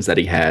great pens that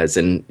he has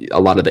and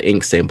a lot of the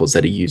ink samples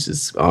that he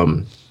uses.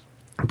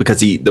 Because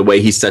the way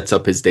he sets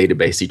up his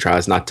database, he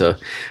tries not to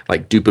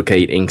like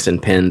duplicate inks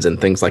and pens and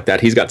things like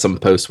that. He's got some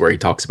posts where he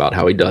talks about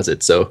how he does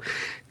it. So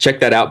check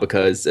that out,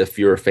 because if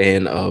you're a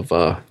fan of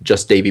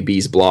Just Davey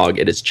B's blog,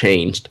 it has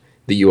changed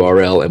the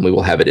URL, and we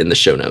will have it in the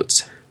show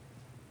notes.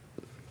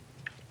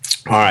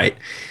 All right,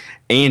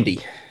 Andy.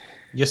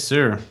 Yes,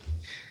 sir.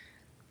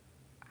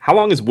 How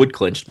long has Wood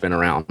Clinched been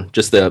around?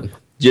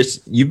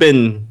 You've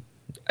been.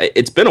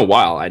 It's been a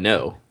while, I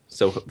know.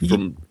 So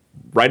from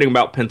writing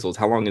about pencils,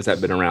 how long has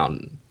that been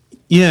around?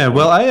 Yeah,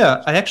 well, I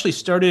actually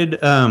started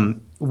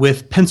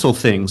with Pencil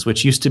Things,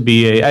 which used to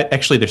be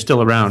actually they're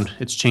still around.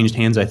 It's changed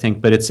hands, I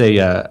think, but it's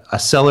a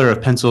seller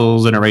of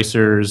pencils and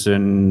erasers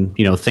and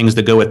things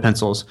that go with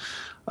pencils.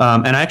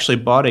 And I actually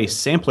bought a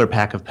sampler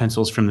pack of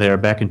pencils from there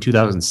back in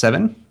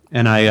 2007.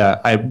 And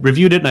I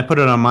reviewed it and I put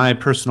it on my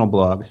personal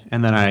blog,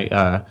 and then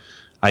I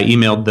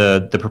emailed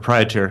the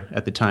proprietor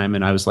at the time,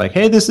 and I was like,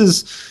 "Hey,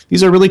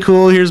 these are really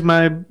cool. Here's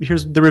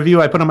the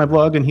review I put on my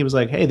blog." And he was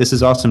like, "Hey, this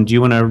is awesome. Do you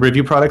want to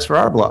review products for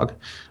our blog?"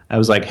 I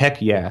was like, "Heck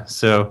yeah!"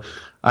 So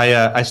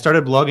I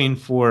started blogging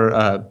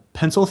for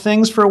Pencil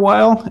Things for a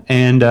while,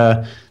 and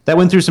that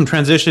went through some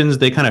transitions.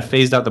 They kind of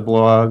phased out the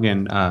blog,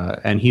 and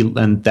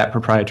that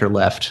proprietor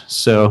left.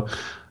 So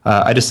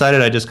I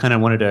decided I just kind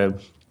of wanted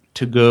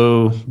to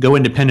go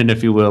independent,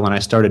 if you will, and I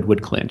started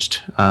Wood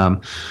Clinched,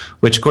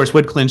 which, of course,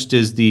 Wood Clinched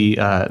is the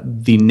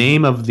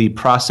name of the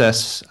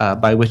process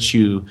by which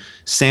you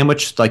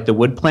sandwich like the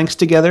wood planks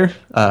together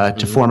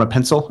to form a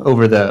pencil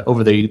over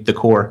the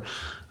core,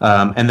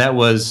 and that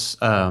was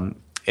an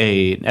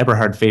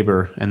Eberhard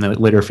Faber and the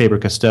later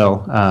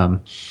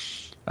Faber-Castell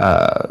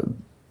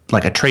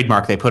like a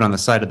trademark they put on the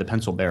side of the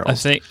pencil barrel. I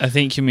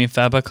think you mean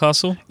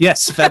Faber-Castell?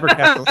 Yes,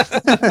 Faber-Castell.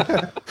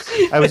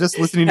 I was just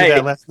listening to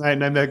that last night,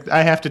 and I'm like,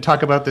 I have to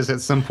talk about this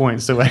at some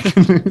point so I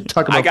can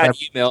talk about.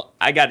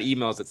 I got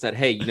emails that said,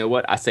 "Hey, you know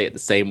what? I say it the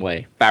same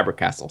way.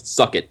 Faber-Castell,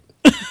 suck it."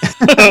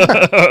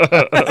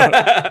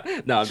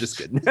 No, I'm just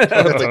kidding.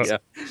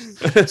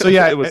 So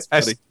yeah,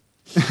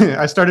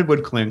 I started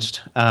Wood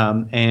Clinched,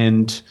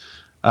 and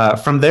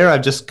from there,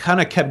 I've just kind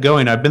of kept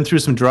going. I've been through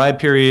some dry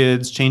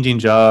periods, changing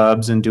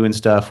jobs and doing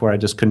stuff where I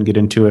just couldn't get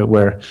into it,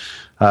 where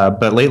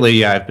But lately,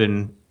 yeah, I've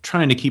been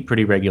trying to keep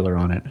pretty regular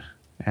on it.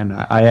 And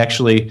I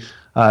actually,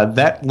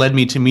 that led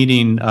me to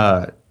meeting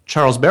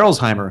Charles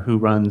Berolsheimer,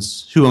 who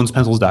owns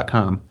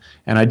Pencils.com.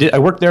 And I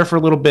worked there for a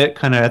little bit,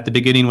 kind of at the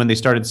beginning when they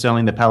started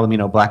selling the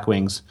Palomino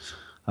Blackwings,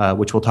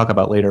 which we'll talk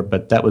about later.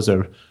 But that was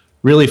a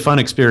really fun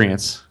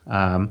experience.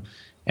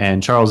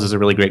 And Charles is a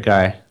really great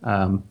guy.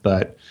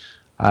 But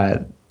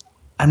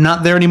I'm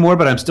not there anymore,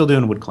 but I'm still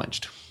doing Wood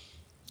Clenched.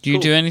 Do you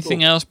do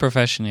anything else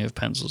professionally with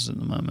pencils at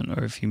the moment,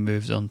 or have you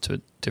moved on to a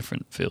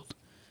different field?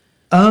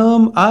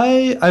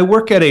 I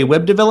work at a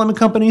web development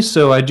company,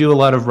 so I do a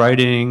lot of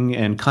writing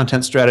and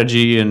content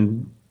strategy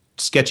and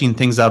sketching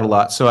things out a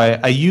lot. So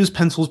I use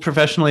pencils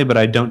professionally, but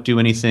I don't do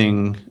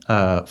anything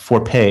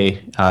for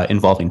pay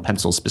involving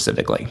pencils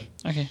specifically.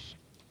 Okay.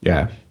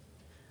 Yeah.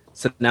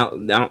 So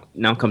now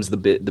comes the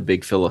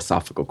big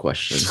philosophical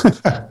question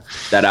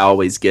that I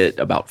always get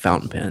about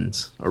fountain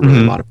pens, or really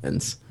a lot of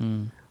pens.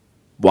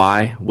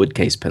 Why wood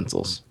case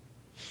pencils?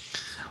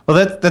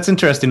 Well, that's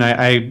interesting.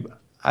 I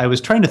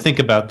was trying to think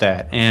about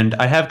that, and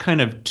I have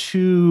kind of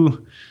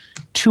two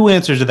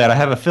answers to that. I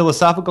have a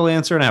philosophical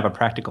answer and I have a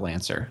practical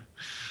answer.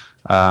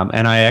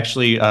 And I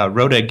actually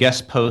wrote a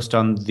guest post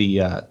on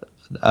the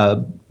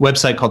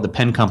website called The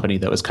Pen Company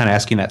that was kind of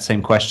asking that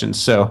same question.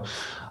 So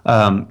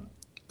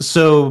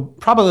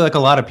probably like a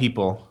lot of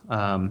people,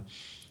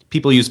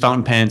 people use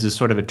fountain pens as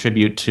sort of a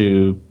tribute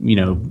to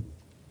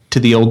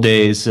the old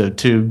days,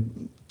 to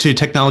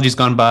technologies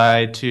gone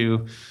by,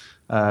 to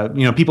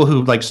people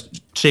who like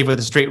shave with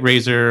a straight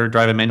razor,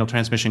 drive a manual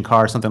transmission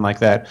car, something like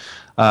that.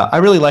 I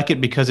really like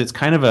it because it's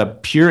kind of a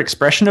pure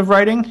expression of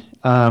writing.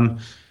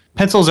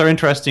 Pencils are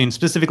interesting,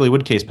 specifically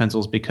wood case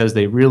pencils, because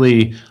they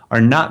really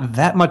are not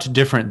that much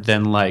different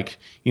than like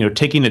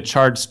taking a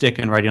charred stick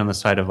and writing on the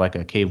side of like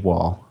a cave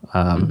wall,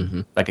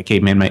 like a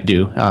caveman might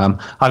do.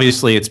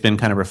 Obviously, it's been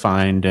kind of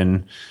refined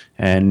and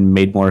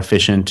made more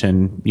efficient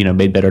and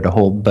made better to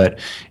hold, but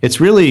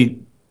it's really,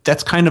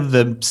 that's kind of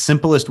the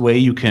simplest way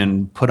you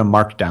can put a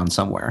mark down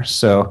somewhere.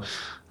 So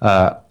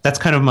that's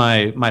kind of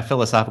my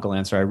philosophical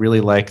answer. I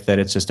really like that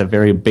it's just a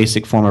very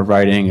basic form of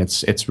writing.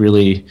 It's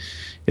really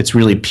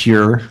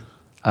pure.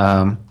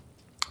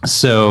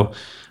 So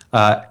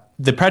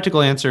the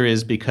practical answer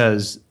is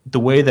because the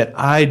way that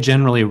I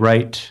generally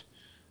write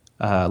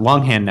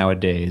longhand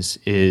nowadays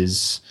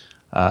is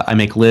I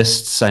make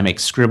lists, I make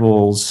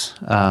scribbles,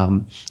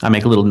 I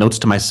make little notes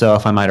to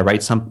myself. I might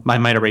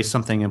erase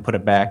something and put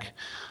it back.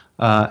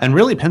 And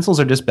really, pencils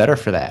are just better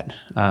for that.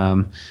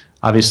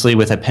 Obviously,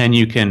 with a pen,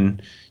 you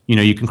can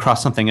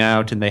cross something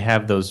out, and they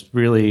have those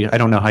really. I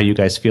don't know how you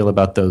guys feel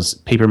about those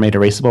paper-made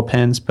erasable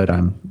pens, but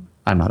I'm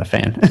not a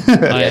fan.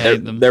 Yeah,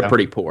 they're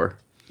pretty poor.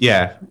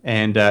 Yeah,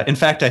 and in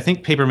fact, I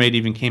think Papermate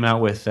even came out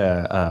with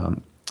what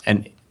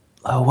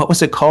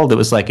was it called? It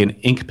was like an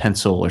ink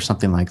pencil or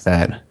something like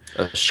that.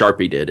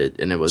 Sharpie did it,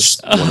 and it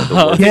was one of the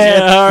worst.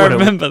 I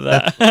remember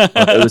that.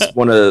 It was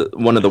one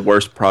of the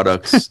worst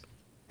products.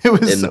 It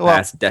was in the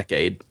past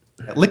decade.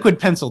 Liquid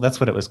pencil,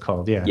 that's what it was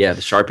called. Yeah. Yeah, the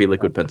Sharpie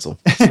liquid pencil.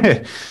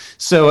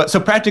 So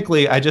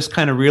practically, I just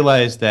kind of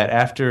realized that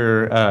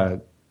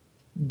after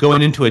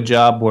going into a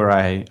job where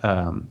I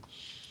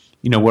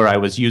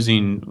was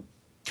using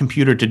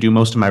computer to do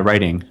most of my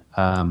writing,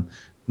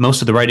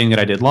 most of the writing that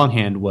I did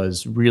longhand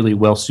was really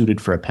well suited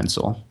for a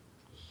pencil.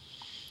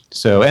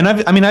 So, and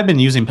I've been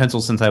using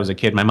pencils since I was a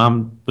kid. My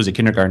mom was a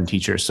kindergarten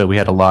teacher, so we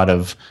had a lot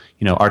of,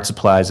 art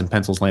supplies and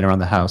pencils laying around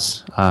the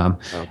house. And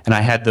I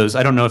had those.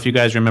 I don't know if you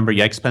guys remember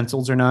Yikes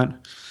pencils or not.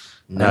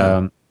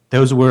 No.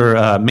 Those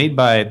were made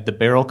by the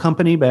Barrel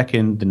Company back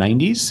in the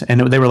 90s,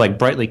 and they were like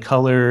brightly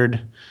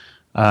colored.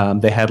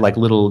 They had like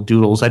little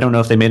doodles. I don't know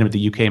if they made them at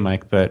the UK,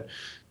 Mike, but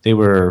they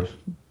were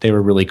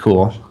really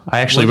cool. I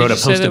actually wrote a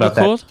post about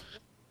that. Called?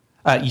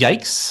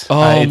 Yikes!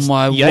 Oh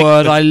my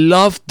word! I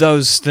loved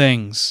those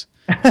things.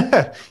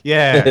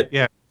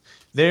 Yeah.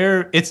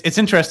 It's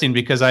interesting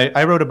because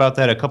I wrote about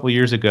that a couple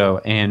years ago,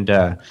 and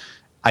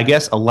I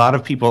guess a lot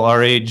of people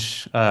our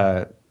age,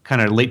 kind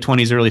of late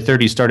 20s, early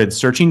 30s, started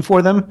searching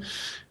for them,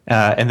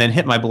 and then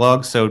hit my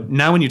blog. So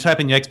now when you type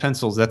in Yikes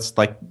pencils, that's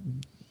like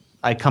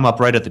I come up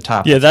right at the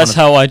top. Yeah, that's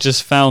how I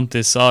just found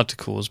this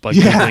article, was by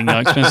googling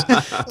Yikes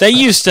pencils. They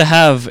used to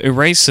have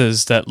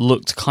erasers that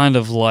looked kind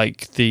of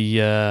like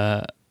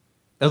the.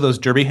 Those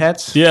derby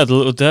hats? Yeah, the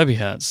little derby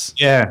hats.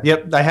 Yeah,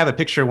 yep. I have a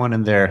picture one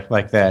in there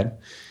like that.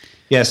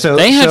 Yeah, so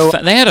they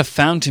had a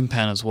fountain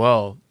pen as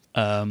well.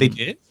 They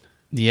did?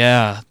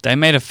 Yeah, they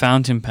made a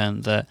fountain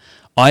pen that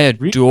I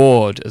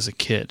adored as a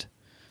kid,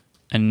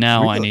 and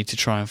now I need to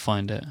try and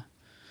find it.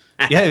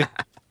 Yeah,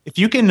 if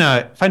you can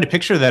find a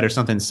picture of that or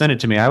something, send it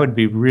to me. I would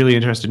be really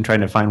interested in trying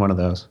to find one of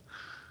those.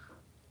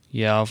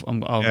 Yeah,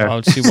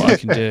 I'll see what I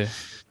can do.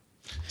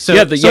 So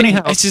yeah,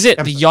 this is it.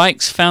 The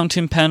Yikes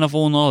fountain pen of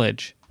all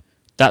knowledge.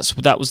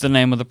 That was the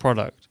name of the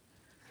product.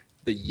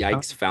 The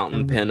Yikes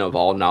fountain pen of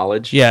all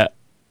knowledge? Yeah.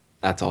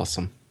 That's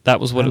awesome.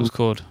 That was what it was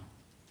called.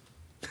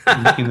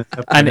 I'm looking this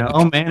up right now.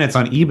 Oh man, it's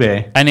on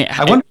eBay. And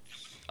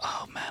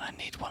oh man, I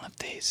need one of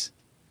these.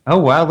 Oh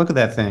wow, look at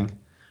that thing.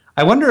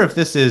 I wonder if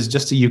this is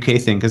just a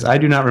UK thing, because I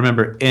do not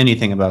remember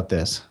anything about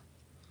this.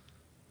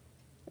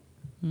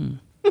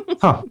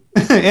 Huh.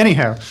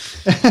 Anyhow.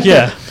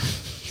 Yeah.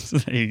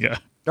 There you go.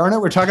 Darn it,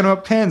 we're talking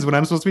about pens when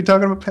I'm supposed to be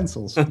talking about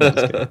pencils. No,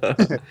 just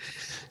kidding.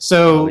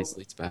 So Always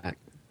leads back.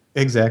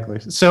 exactly.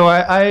 So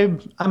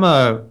I've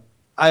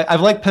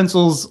liked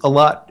pencils a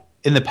lot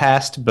in the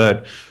past,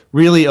 but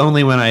really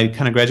only when I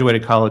kind of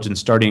graduated college and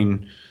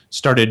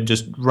started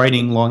just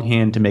writing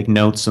longhand to make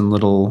notes and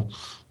little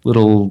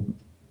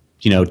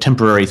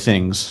temporary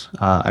things.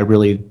 I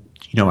really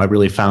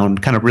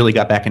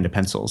got back into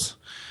pencils.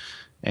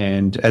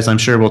 And as I'm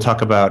sure we'll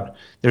talk about,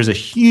 there's a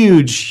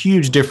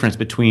huge difference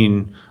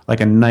between like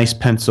a nice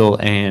pencil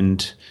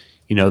and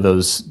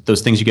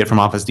those things you get from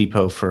Office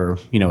Depot for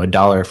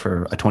 $1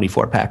 for a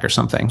 24 pack or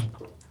something.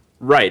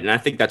 Right, and I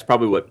think that's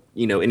probably what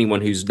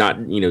anyone who's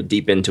not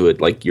deep into it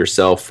like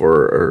yourself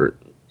or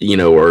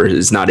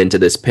is not into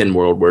this pen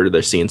world where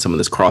they're seeing some of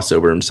this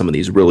crossover and some of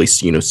these really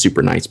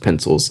super nice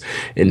pencils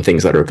and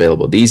things that are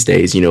available these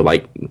days.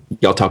 Like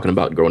y'all talking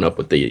about growing up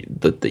with the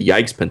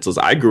Yikes pencils.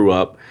 I grew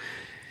up.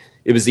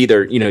 It was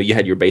either, you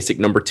had your basic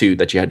number 2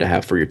 that you had to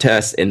have for your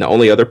test, and the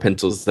only other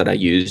pencils that I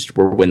used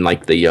were when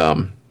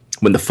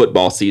the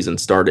football season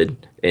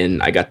started,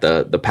 and I got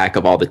the pack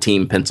of all the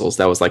team pencils.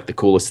 That was like the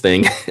coolest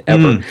thing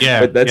ever.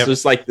 But that's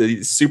just like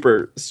the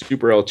super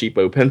El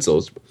Cheapo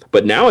pencils.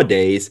 But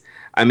nowadays,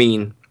 I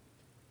mean,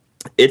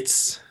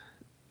 it's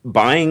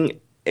buying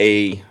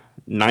a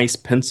nice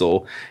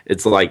pencil.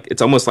 It's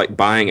almost like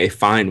buying a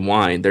fine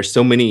wine. There's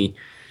so many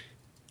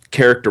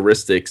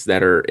characteristics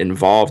that are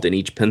involved in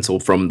each pencil,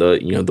 from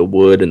the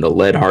wood and the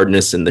lead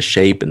hardness and the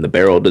shape and the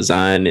barrel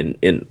design and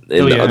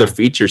the other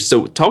features.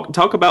 So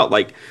talk about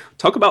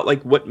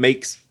what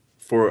makes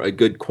for a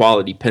good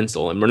quality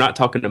pencil. And we're not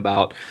talking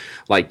about,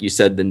 like you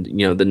said,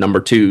 the number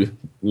 2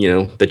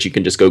 that you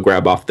can just go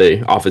grab off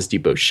the Office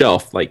Depot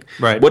shelf. Like,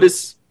 right.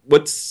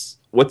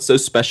 What's so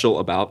special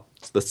about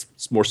the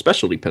more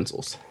specialty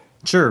pencils?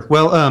 Sure.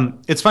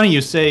 Well, it's funny you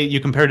say you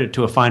compared it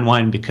to a fine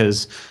wine,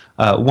 because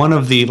one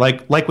of the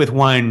like with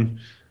wine,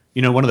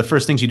 one of the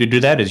first things you do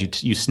that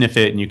is you sniff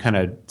it and you kind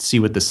of see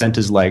what the scent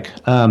is like.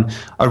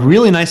 A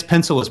really nice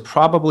pencil is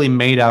probably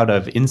made out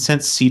of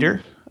incense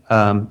cedar,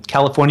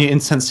 California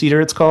incense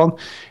cedar it's called,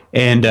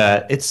 and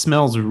it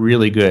smells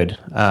really good.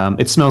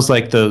 It smells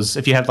like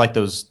if you have like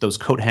those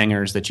coat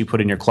hangers that you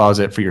put in your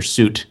closet for your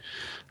suit,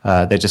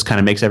 that just kind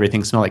of makes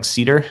everything smell like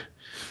cedar.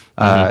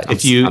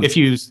 If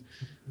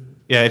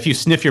you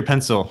sniff your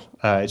pencil,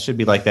 it should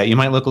be like that. You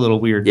might look a little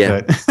weird.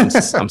 Yeah,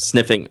 but I'm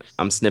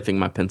sniffing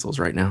my pencils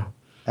right now.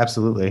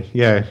 Absolutely,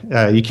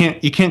 yeah. You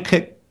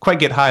can't quite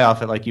get high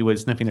off it like you would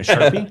sniffing a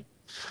Sharpie.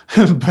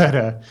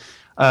 But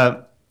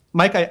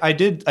Mike,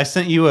 I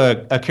sent you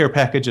a care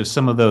package of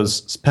some of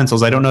those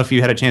pencils. I don't know if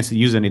you had a chance to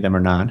use any of them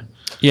or not.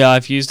 Yeah,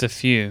 I've used a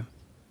few.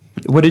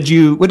 What did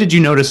you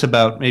notice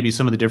about maybe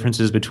some of the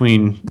differences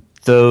between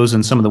those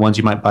and some of the ones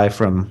you might buy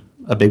from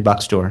a big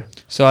box store?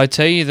 So I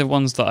tell you the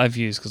ones that I've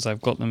used, because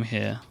I've got them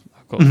here.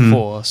 I've got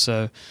 4.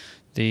 So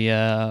the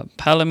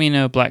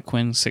Palomino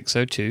Blackwing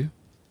 602,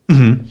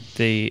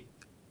 the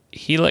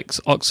Helix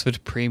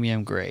Oxford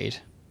Premium Grade,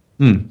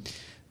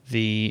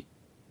 the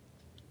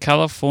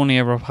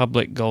California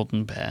Republic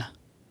Golden Bear,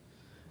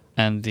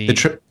 and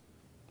the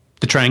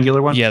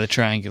triangular one. Yeah, the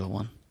triangular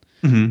one,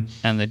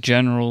 and the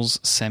General's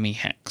Semi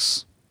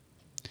Hex.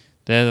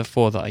 They're the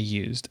 4 that I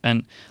used.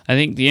 And I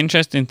think the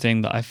interesting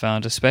thing that I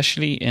found,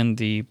 especially in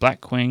the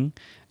Blackwing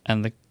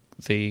and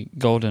the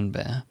Golden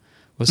Bear,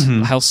 was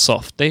how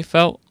soft they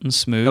felt and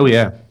smooth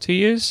to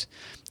use.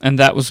 And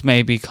that was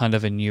maybe kind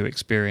of a new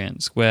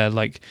experience, where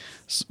like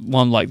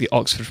one like the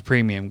Oxford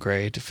Premium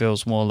Grade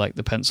feels more like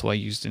the pencil I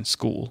used in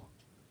school.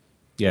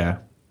 Yeah.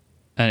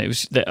 And it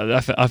was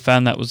I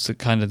found that was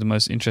the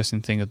most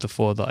interesting thing of the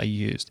 4 that I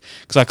used,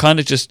 because I kind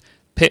of just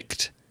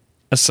picked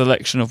a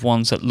selection of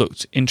ones that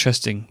looked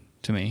interesting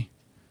to me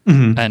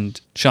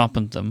and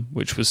sharpened them,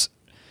 which was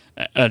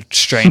a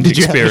strange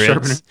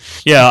experience.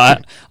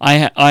 Yeah,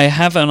 I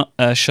have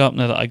a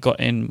sharpener that I got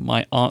in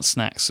my Art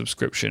Snack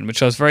subscription,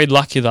 which I was very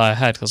lucky that I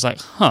had, because I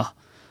was like,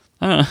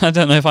 I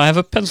don't know if I have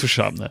a pencil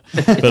sharpener,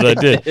 but I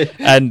did.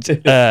 And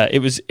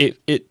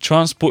it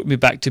transported me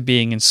back to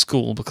being in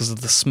school because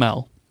of the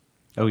smell.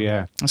 Oh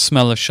yeah, the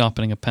smell of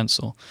sharpening a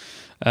pencil,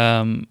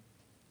 and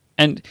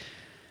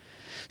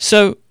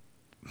so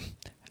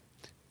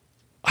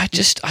I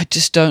just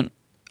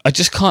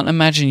can't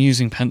imagine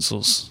using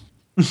pencils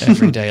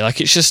every day.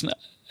 Like, it's just,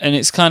 and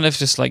it's kind of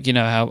just like,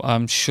 how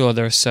I'm sure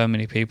there are so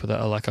many people that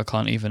are like, I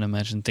can't even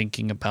imagine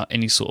thinking about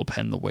any sort of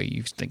pen the way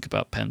you think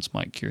about pens,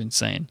 Mike. You're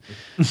insane.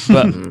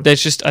 But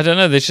there's just, I don't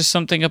know, there's just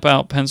something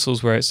about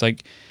pencils where it's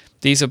like,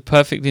 these are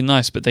perfectly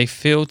nice, but they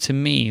feel to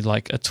me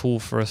like a tool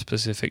for a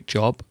specific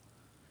job.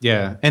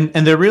 Yeah, and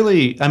they're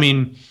really, I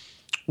mean,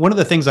 one of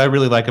the things I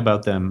really like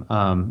about them,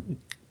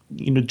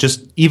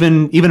 just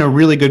even a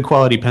really good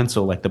quality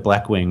pencil like the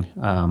Blackwing,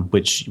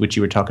 which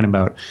you were talking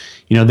about,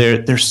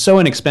 they're so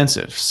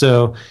inexpensive.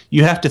 So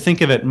you have to think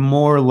of it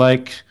more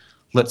like,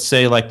 let's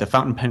say, like the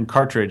fountain pen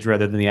cartridge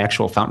rather than the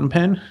actual fountain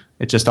pen.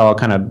 It's just all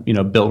kind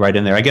of built right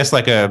in there. I guess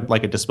like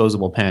a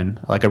disposable pen,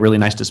 like a really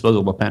nice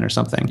disposable pen or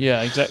something.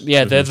 Yeah, exactly.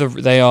 Yeah,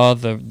 they are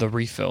the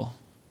refill.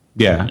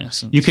 Yeah,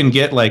 you can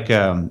get like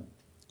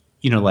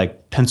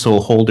like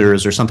pencil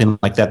holders or something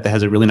like that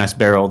has a really nice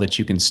barrel that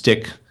you can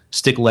stick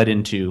lead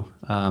into,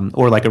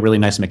 or like a really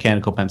nice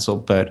mechanical pencil.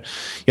 But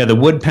yeah, the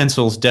wood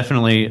pencils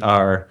definitely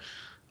are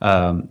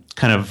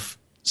kind of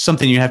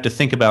something you have to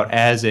think about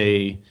as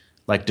a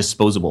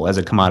disposable, as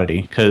a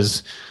commodity,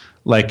 because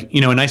a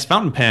nice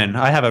fountain pen.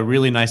 I have a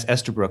really nice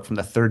Esterbrook from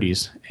the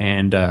 30s,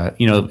 and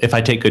if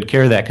I take good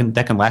care of that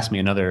can last me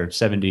another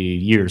 70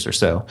 years or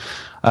so.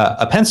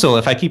 A pencil,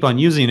 if I keep on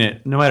using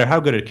it, no matter how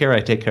good a care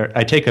I take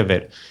of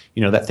it,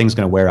 that thing's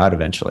going to wear out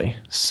eventually.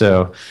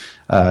 So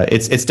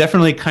it's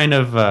definitely kind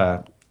of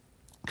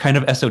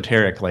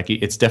esoteric. Like,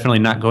 it's definitely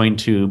not going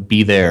to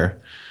be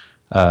there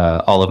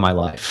all of my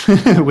life,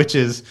 which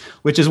is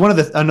one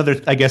of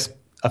another, I guess,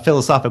 a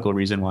philosophical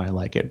reason why I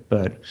like it,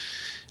 but.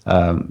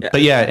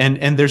 But yeah,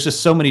 and there's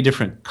just so many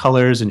different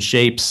colors and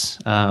shapes.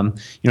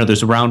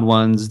 There's round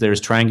ones, there's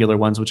triangular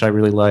ones, which I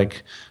really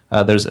like.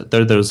 There's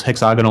those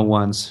hexagonal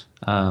ones.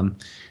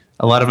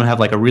 A lot of them have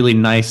like a really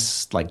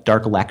nice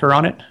dark lacquer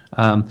on it.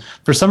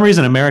 For some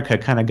reason, America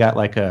kind of got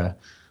like a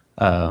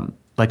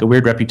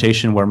weird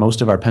reputation where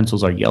most of our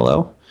pencils are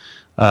yellow.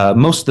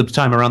 Most of the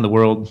time around the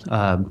world,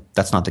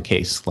 that's not the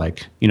case.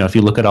 If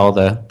you look at all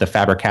the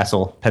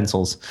Faber-Castell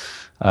pencils,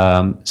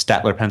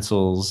 Staedtler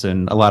pencils,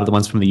 and a lot of the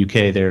ones from the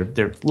UK,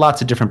 they're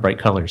lots of different bright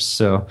colors.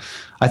 So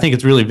I think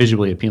it's really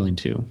visually appealing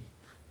too.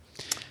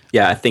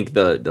 Yeah, I think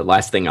the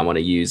last thing I want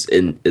to use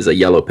is a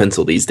yellow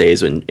pencil these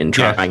days in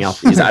trying out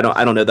these. I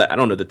don't know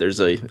that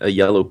there's a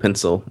yellow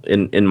pencil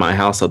in my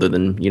house other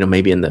than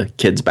maybe in the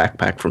kids'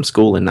 backpack from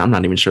school, and I'm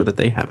not even sure that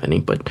they have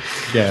any. But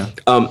yeah,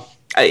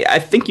 I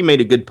think you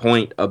made a good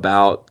point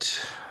about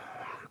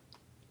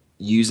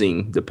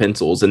using the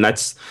pencils, and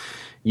that's.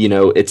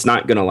 It's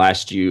not going to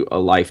last you a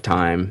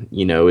lifetime.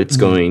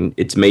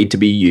 It's made to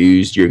be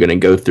used. You're going to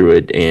go through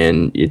it,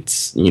 and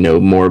it's,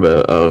 more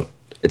of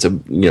it's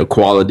a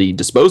quality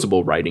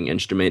disposable writing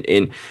instrument.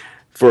 And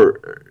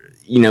for,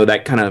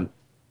 that kind of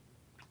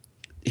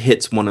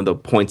hits one of the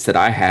points that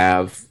I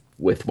have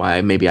with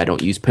why maybe I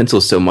don't use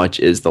pencils so much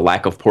is the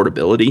lack of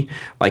portability.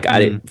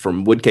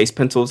 From Woodcase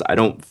pencils, I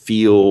don't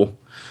feel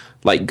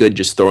good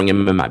just throwing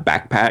them in my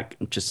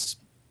backpack just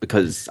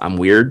because I'm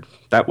weird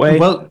that way.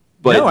 Well,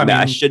 but no,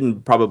 I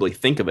shouldn't probably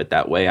think of it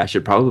that way. I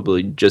should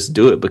probably just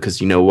do it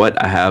because you know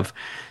what? I have,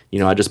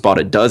 I just bought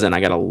a dozen. I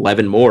got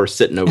 11 more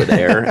sitting over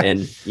there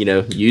and,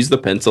 use the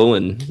pencil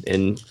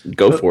and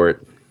go for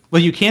it.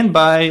 Well, you can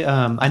buy,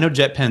 I know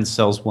JetPen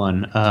sells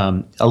one,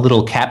 a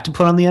little cap to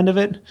put on the end of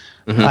it.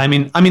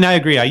 Mm-hmm. I mean, I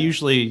agree. I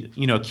usually,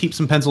 keep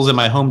some pencils in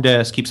my home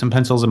desk, keep some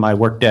pencils in my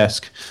work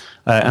desk.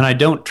 And I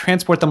don't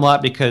transport them a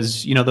lot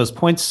because, those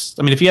points,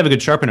 if you have a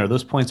good sharpener,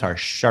 those points are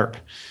sharp.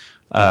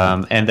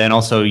 And then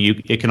also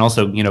it can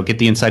also, get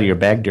the inside of your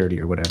bag dirty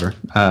or whatever.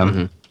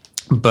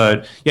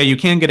 But yeah, you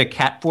can get a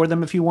cap for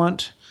them if you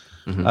want.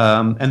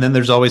 And then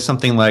there's always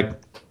something like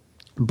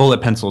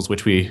bullet pencils,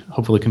 which we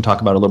hopefully can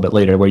talk about a little bit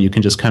later, where you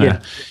can just kind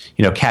of,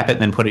 cap it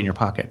and then put it in your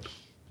pocket.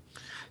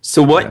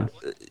 So what,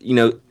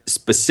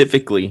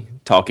 specifically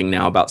talking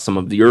now about some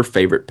of your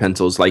favorite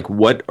pencils,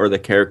 what are the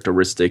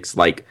characteristics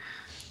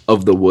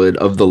of the wood,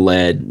 of the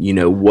lead,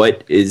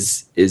 what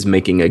is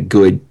making a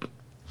good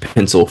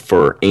pencil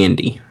for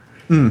Andy?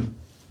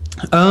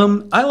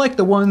 I like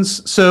the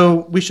ones.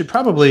 So we should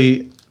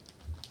probably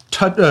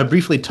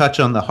briefly touch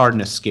on the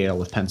hardness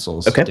scale of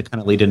pencils to kind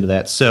of lead into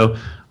that. So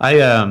I,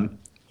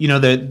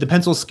 the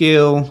pencil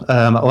scale.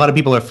 A lot of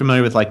people are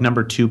familiar with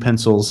number 2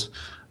 pencils.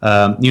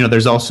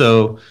 There's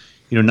also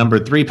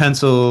number 3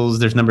 pencils.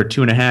 There's number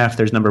 2.5.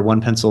 There's number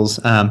 1 pencils.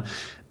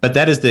 But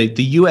that is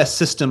the U.S.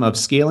 system of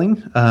scaling.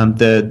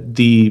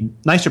 The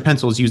nicer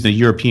pencils use the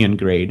European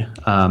grade.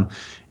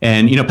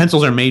 And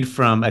pencils are made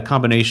from a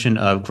combination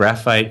of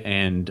graphite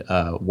and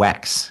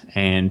wax.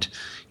 And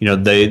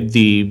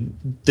the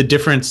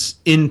difference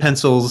in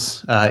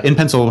pencils, in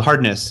pencil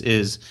hardness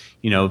is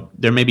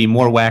there may be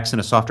more wax in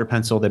a softer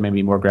pencil, there may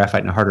be more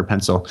graphite in a harder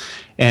pencil,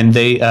 and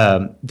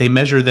they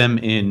measure them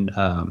in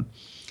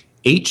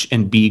H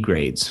and B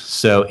grades.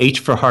 So H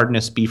for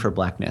hardness, B for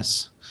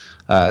blackness.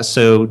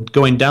 So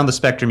going down the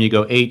spectrum, you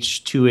go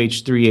H,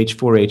 2H, 3H,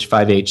 4H,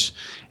 5H,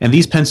 and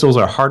these pencils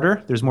are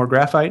harder. There's more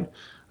graphite,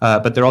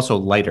 but they're also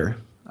lighter.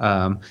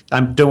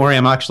 Don't worry,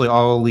 I'm actually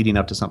all leading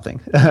up to something.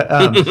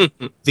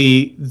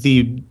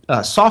 The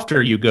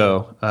softer you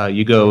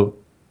go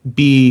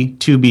B,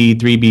 2B,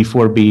 3B,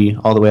 4B,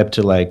 all the way up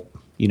to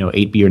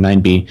 8B or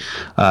 9B.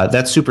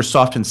 That's super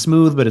soft and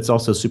smooth, but it's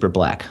also super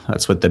black.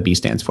 That's what the B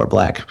stands for,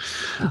 black.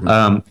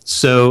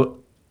 So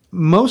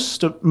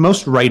most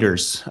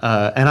writers,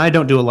 and I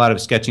don't do a lot of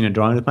sketching and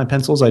drawing with my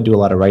pencils. I do a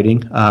lot of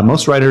writing.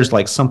 Most writers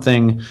like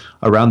something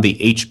around the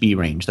HB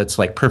range that's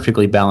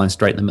perfectly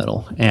balanced right in the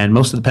middle. And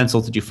most of the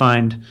pencils that you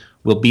find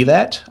will be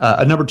that.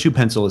 A number 2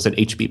 pencil is an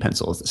HB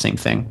pencil, is the same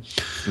thing.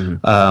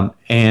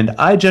 And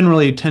I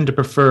generally tend to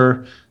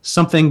prefer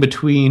something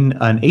between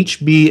an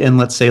HB and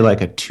let's say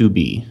like a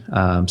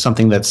 2B,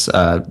 something that's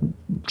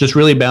just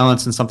really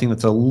balanced and something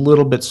that's a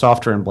little bit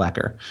softer and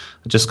blacker,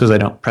 just because I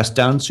don't press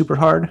down super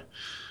hard.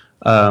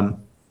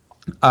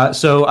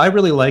 So I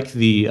really like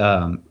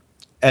the,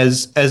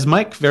 as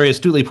Mike very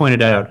astutely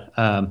pointed out,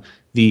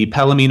 the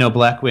Palomino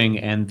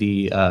Blackwing and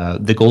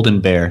the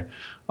Golden Bear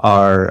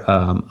are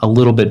a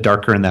little bit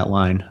darker in that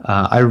line.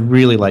 I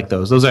really like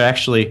those. Those are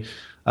actually,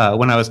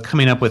 when I was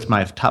coming up with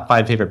my top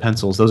 5 favorite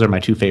pencils, those are my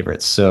 2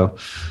 favorites. So,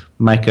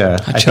 Mike, I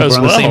think we're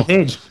on the same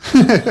page.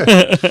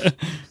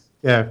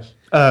 Yeah.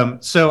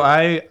 So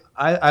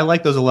I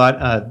like those a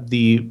lot.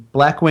 The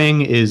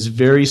Blackwing is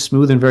very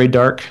smooth and very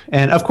dark.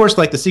 And, of course,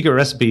 like the Secret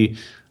Recipe,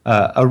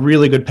 a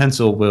really good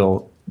pencil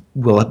will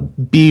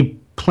be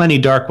plenty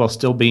dark while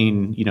still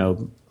being,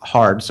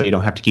 hard, so you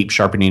don't have to keep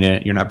sharpening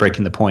it. You're not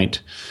breaking the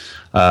point.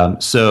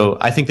 So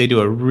I think they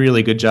do a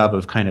really good job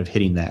of kind of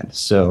hitting that.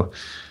 So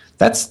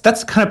that's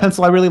the kind of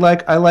pencil I really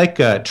like. I like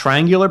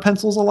triangular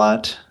pencils a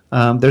lot.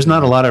 There's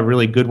not a lot of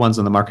really good ones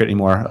on the market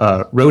anymore.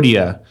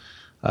 Rhodia,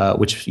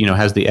 which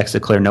has the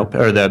Exoclair note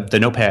or the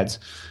notepads.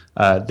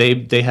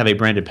 They have a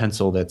branded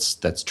pencil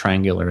that's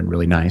triangular and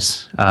really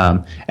nice.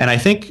 And I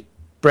think,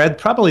 Brad,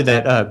 probably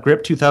that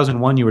Grip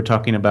 2001 you were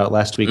talking about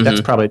last week.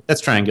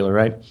 That's triangular,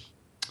 right?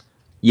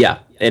 Yeah,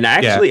 and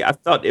actually, I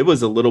thought it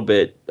was a little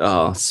bit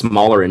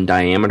smaller in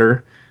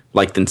diameter,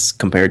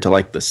 compared to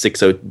like the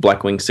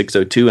Blackwing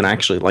 602, and I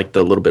actually like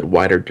the little bit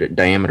wider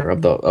diameter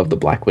of the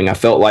Blackwing. I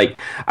felt like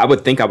I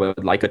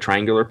would like a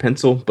triangular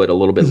pencil, but a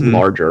little bit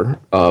larger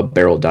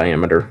barrel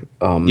diameter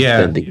than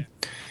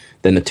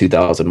the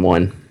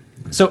 2001.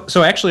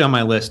 So actually on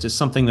my list is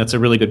something that's a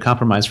really good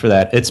compromise for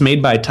that. It's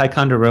made by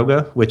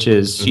Ticonderoga, which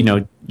is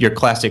your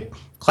classic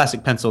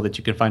pencil that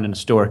you can find in a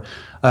store.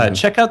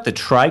 Check out the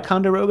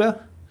Triconderoga.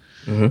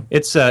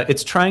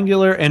 It's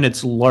triangular and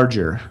it's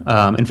larger.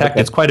 In fact,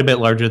 it's quite a bit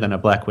larger than a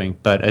Blackwing,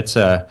 but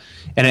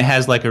and it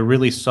has like a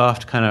really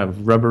soft kind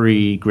of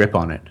rubbery grip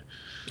on it.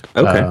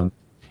 Okay.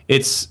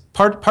 It's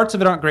parts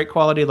of it aren't great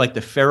quality, like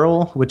the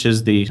ferrule, which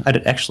is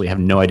I actually have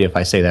no idea if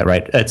I say that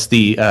right. It's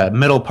the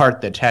metal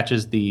part that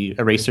attaches the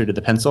eraser to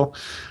the pencil.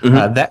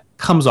 That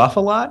comes off a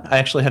lot. I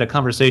actually had a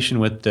conversation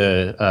with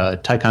the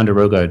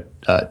Ticonderoga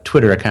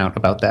Twitter account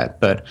about that,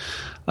 but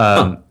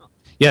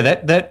yeah,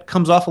 that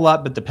comes off a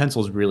lot. But the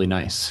pencil is really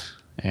nice,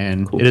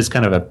 and It is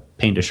kind of a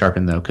pain to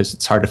sharpen though, because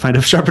it's hard to find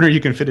a sharpener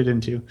you can fit it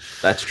into.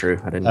 That's true.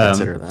 I didn't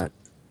consider that.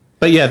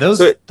 But yeah, those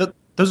are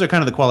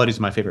kind of the qualities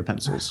of my favorite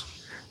pencils.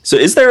 So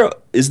is there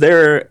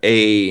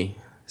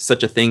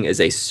such a thing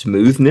as a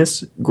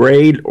smoothness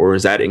grade, or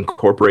is that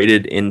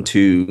incorporated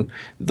into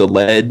the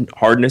lead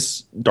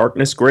hardness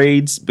darkness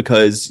grades?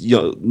 Because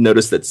you'll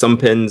notice that some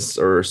pens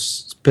or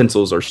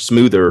pencils are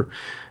smoother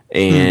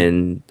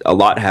and a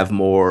lot have a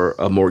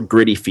more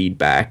gritty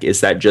feedback.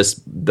 Is that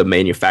just the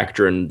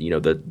manufacturer and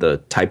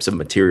the types of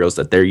materials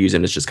that they're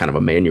using is just kind of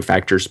a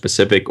manufacturer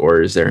specific, or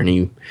is there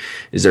anything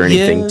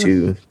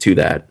to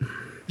that?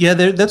 Yeah,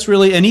 that's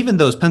really, and even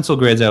those pencil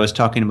grades I was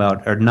talking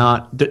about are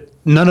not,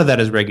 none of that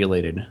is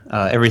regulated.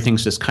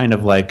 Everything's just kind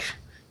of like,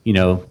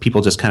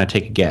 people just kind of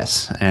take a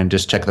guess and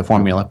just check the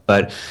formula.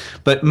 But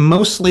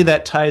mostly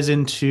that ties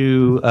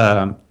into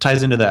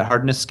that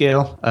hardness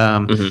scale.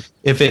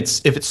 If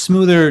it's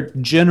smoother,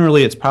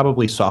 generally it's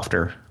probably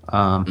softer.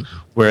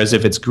 Whereas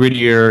if it's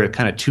grittier,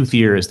 kind of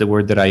toothier is the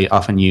word that I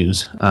often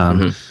use.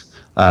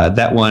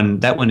 That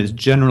one is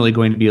generally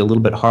going to be a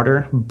little bit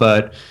harder,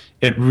 but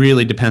it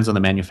really depends on the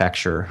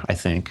manufacturer, I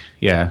think.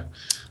 Yeah.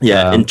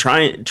 Yeah, and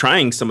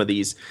trying some of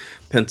these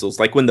pencils,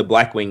 like when the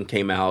Blackwing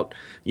came out,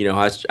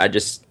 I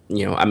just,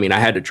 I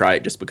had to try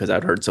it just because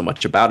I'd heard so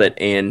much about it,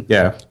 and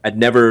I'd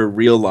never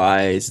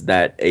realized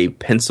that a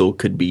pencil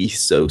could be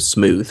so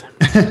smooth.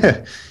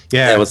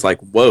 Yeah, I was like,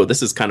 whoa,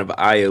 this is kind of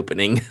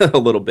eye-opening a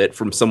little bit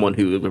from someone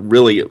who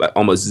really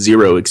almost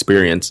zero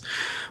experience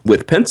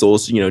with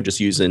pencils, just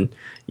using,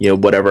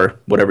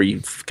 whatever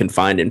you can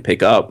find and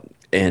pick up,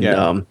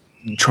 and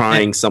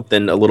trying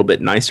something a little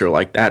bit nicer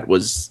like that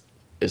is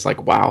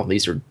like, wow,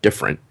 these are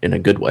different in a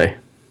good way.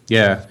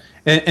 Yeah.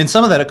 And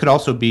some of that, it could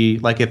also be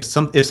like if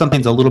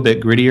something's a little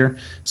bit grittier,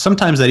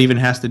 sometimes that even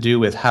has to do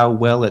with how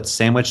well it's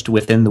sandwiched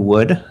within the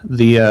wood,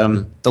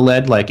 the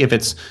lead. Like if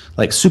it's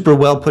like super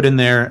well put in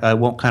there, it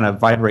won't kind of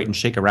vibrate and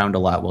shake around a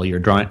lot while you're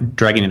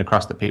dragging it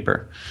across the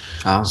paper.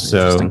 Oh,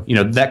 so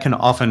that can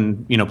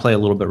often play a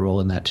little bit role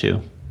in that too.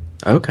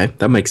 Okay,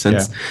 that makes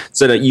sense. Yeah.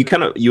 So that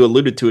you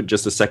alluded to it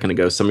just a second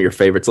ago. Some of your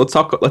favorites. Let's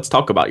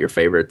talk about your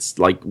favorites.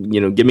 Like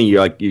give me,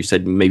 like you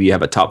said, maybe you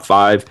have a top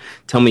 5.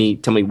 Tell me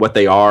what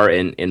they are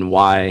and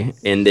why,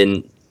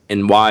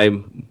 and why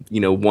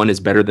one is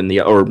better than the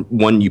other, or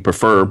one you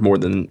prefer more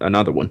than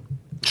another one.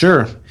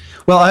 Sure.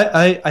 Well,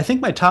 I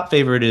think my top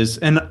favorite is,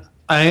 and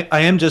I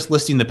am just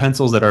listing the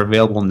pencils that are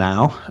available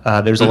now.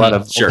 There's a lot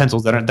of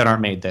pencils that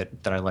aren't made that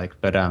I like,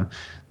 but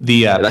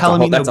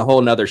Palomino. That's a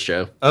whole nother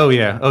show. Oh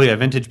yeah.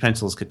 Vintage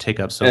pencils could take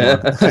up so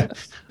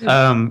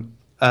long.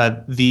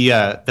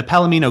 The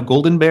Palomino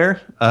Golden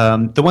Bear.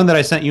 The one that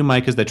I sent you,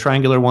 Mike, is the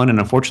triangular one, and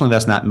unfortunately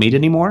that's not made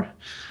anymore.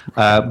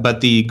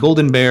 But the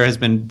Golden Bear has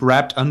been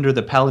wrapped under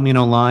the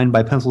Palomino line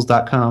by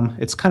Pencils.com.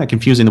 It's kind of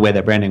confusing the way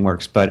that branding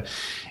works, but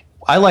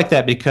I like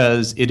that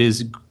because it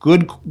is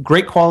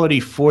great quality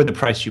for the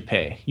price you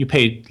pay. You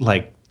pay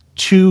like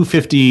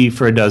 $2.50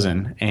 for a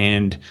dozen,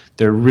 and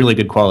they're really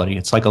good quality.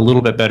 It's like a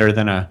little bit better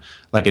than a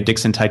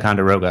Dixon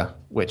Ticonderoga,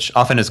 which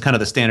often is kind of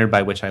the standard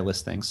by which I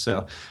list things.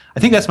 So I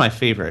think that's my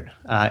favorite.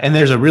 And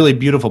there's a really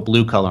beautiful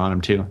blue color on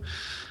them too.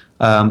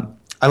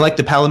 I like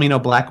the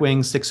Palomino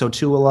Blackwing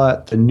 602 a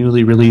lot. The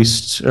newly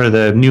released, or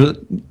the new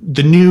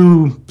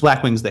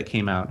Blackwings that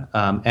came out,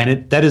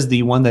 and that is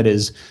the one that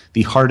is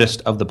the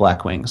hardest of the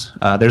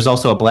Blackwings. There's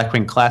also a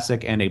Blackwing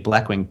Classic and a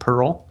Blackwing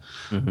Pearl.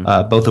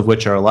 Both of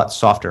which are a lot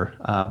softer.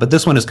 But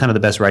this one is kind of the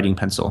best writing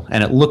pencil,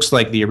 and it looks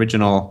like the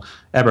original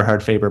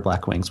Eberhard Faber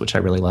Blackwings, which I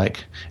really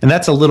like. And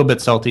that's a little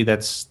bit salty.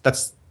 That's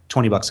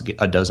 $20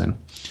 a dozen.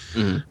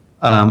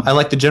 I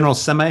like the General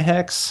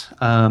Semi-Hex.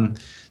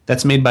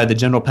 That's made by the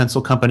General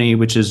Pencil Company,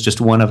 which is just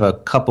one of a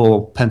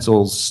couple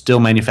pencils still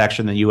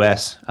manufactured in the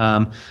U.S.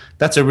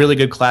 That's a really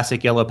good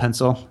classic yellow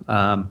pencil.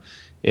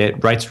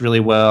 It writes really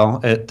well.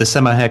 The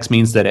semi-hex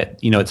means that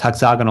it's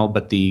hexagonal,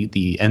 but the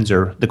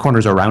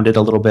corners are rounded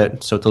a little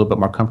bit, so it's a little bit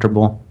more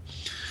comfortable.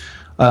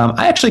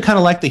 I actually kind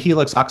of like the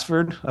Helix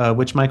Oxford,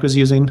 which Mike was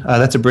using.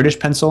 That's a British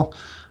pencil.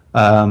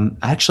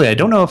 Actually, I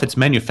don't know if it's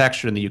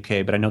manufactured in the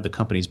UK, but I know the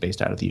company's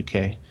based out of the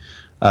UK.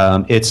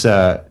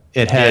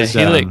 It has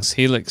Helix.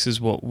 Helix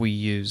is what we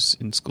use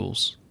in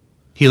schools.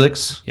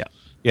 Helix.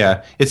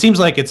 Yeah. It seems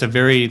like it's a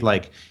very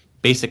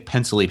basic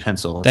pencil-y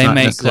pencil. They not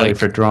make necessarily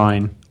for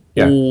drawing.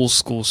 All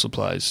school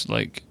supplies,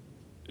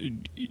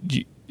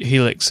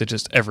 Helix are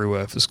just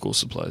everywhere for school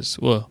supplies.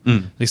 Well,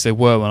 at least they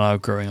were when I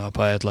was growing up.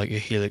 I had a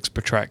Helix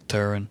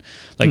protractor, and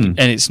and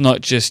it's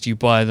not just you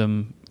buy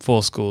them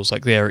for schools.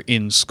 They're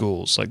in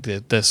schools.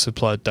 They're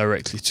supplied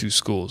directly to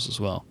schools as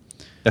well.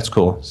 That's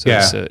cool.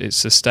 So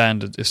it's a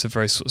standard. It's a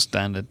very sort of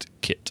standard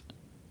kit.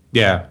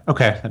 Yeah.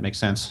 Okay, that makes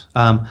sense.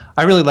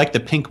 I really like the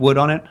pink wood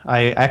on it.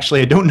 I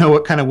don't know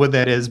what kind of wood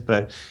that is,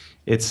 but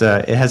it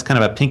has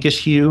kind of a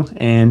pinkish hue,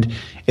 and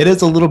it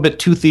is a little bit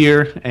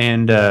toothier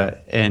and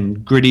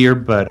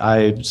grittier. But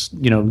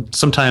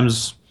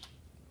sometimes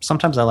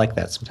I like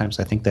that. Sometimes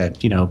I think that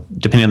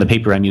depending on the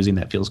paper I'm using,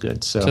 that feels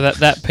good. So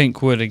that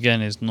pink wood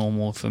again is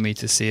normal for me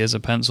to see as a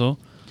pencil.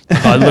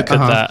 If I look at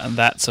that, and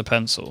that's a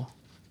pencil.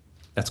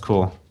 That's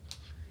cool.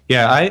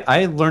 Yeah,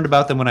 I learned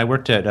about them when I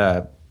worked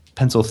at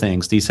Pencil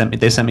Things. They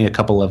sent me a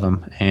couple of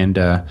them, and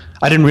I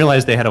didn't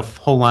realize they had a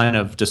whole line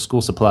of just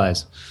school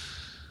supplies.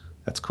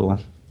 That's cool.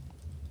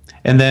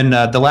 And then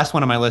the last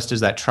one on my list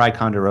is that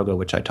Ticonderoga,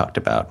 which I talked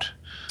about.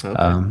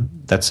 Okay.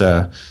 That's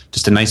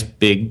just a nice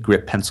big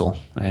grip pencil,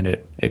 and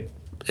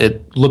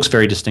it looks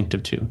very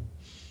distinctive too.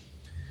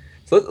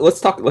 So let's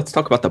talk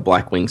about the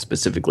Blackwing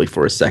specifically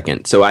for a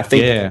second. So I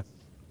think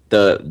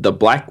the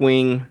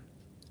Blackwing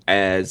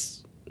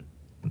as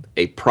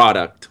a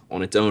product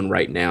on its own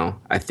right now,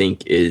 I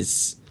think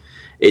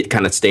it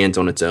kind of stands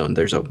on its own.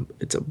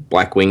 It's a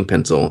Blackwing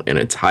pencil, and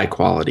it's high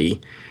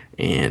quality,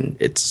 and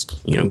it's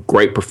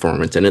great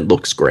performance, and it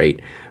looks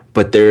great.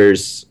 But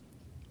there's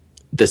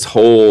this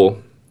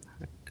whole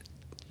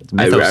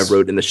I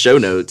wrote in the show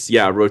notes.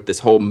 Yeah, I wrote this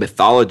whole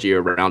mythology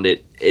around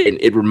it, and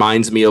it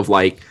reminds me of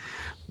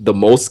the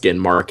Moleskine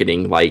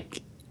marketing.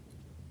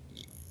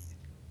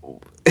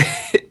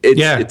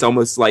 It's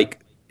almost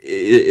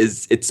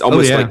it's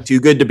almost too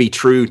good to be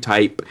true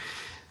type.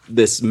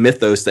 This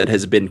mythos that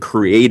has been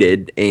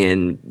created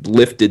and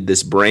lifted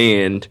this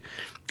brand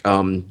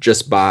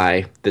just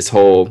by this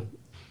whole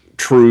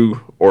true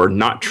or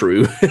not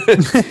true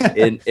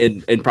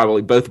in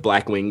probably both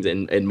Blackwings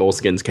and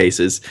Moleskine's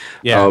cases,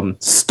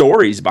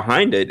 stories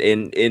behind it.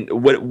 And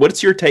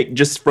what's your take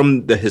just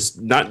from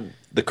not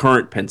the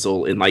current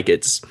pencil in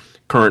its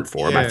current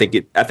form? I think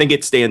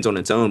it stands on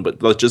its own,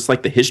 but just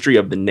the history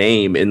of the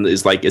name, and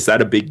is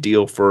that a big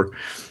deal for?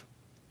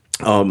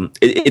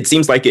 It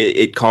seems like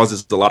it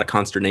causes a lot of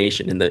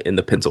consternation in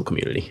the pencil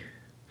community.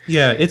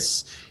 Yeah,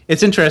 it's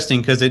interesting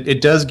because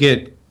it does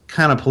get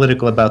kind of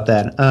political about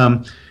that.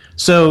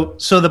 So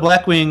the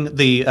Blackwing,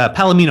 the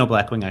Palomino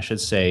Blackwing, I should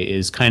say,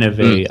 is kind of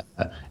a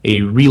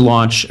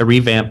relaunch, a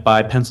revamp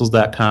by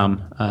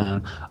Pencils.com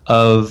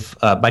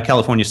by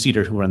California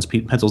Cedar, who runs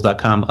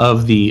Pencils.com,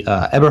 of the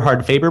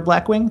Eberhard Faber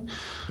Blackwing,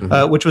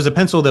 which was a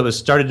pencil that was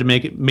started to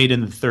made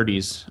in the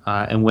 30s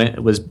and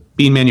was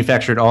being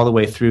manufactured all the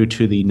way through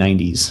to the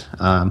 90s.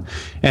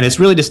 And it's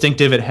really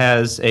distinctive. It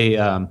has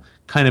a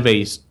kind of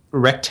a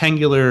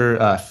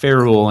rectangular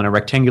ferrule and a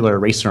rectangular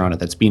eraser on it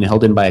that's being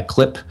held in by a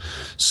clip,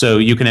 so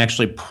you can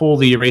actually pull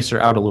the eraser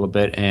out a little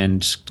bit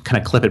and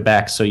kind of clip it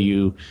back, so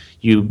you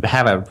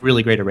have a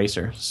really great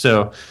eraser.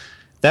 So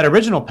that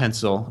original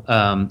pencil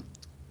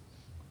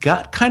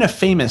got kind of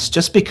famous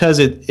just because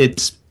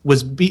it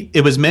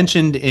was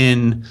mentioned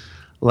in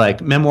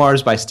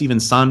memoirs by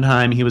Stephen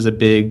Sondheim. He was a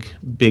big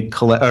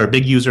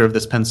user of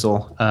this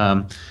pencil.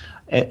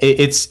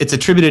 it's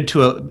attributed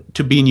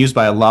to being used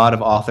by a lot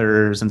of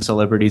authors and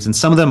celebrities, and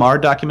some of them are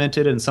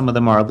documented, and some of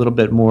them are a little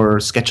bit more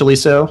sketchily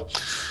so.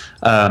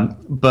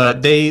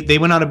 But they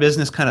went out of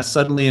business kind of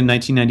suddenly in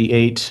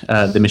 1998.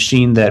 The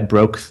machine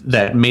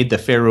that made the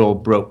ferrule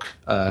broke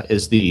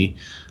is the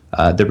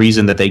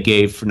reason that they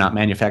gave for not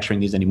manufacturing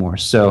these anymore.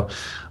 So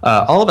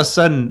all of a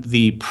sudden,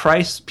 the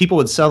price, people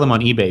would sell them on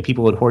eBay.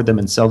 People would hoard them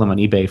and sell them on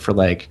eBay for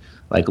like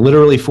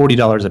literally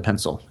 $40 a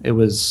pencil. It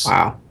was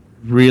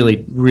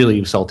really,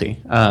 really salty.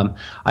 I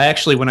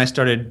actually, when I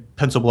started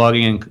pencil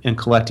blogging and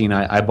collecting,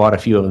 I bought a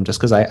few of them just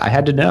because I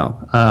had to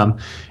know.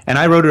 And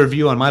I wrote a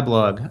review on my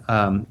blog.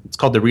 It's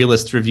called The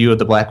Realist's Review of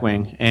the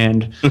Blackwing.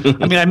 And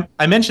I mean,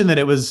 I mentioned that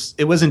it was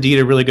indeed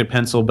a really good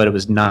pencil, but it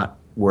was not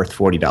worth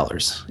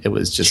 $40. It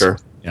was just,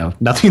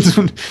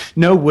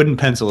 no wooden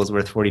pencil is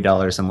worth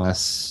 $40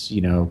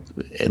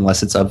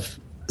 unless it's of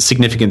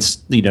significance,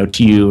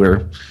 to you,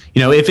 or,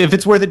 if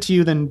it's worth it to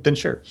you, then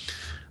sure.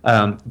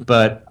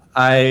 But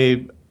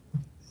I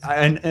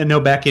know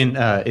back in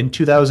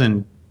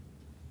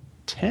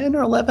 2010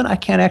 or 11, I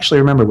can't actually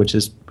remember, which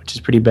is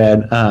pretty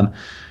bad.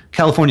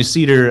 California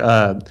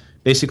Cedar,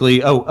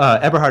 basically,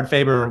 Eberhard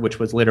Faber, which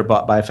was later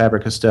bought by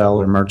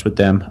Faber-Castell or merged with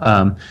them.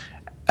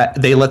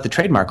 They let the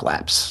trademark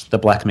lapse, the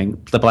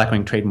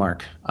Blackwing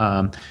trademark,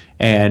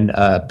 and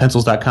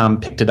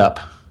Pencils.com picked it up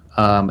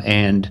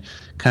and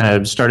kind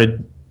of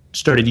started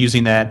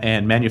using that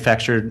and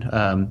manufactured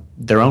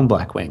their own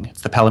Blackwing. It's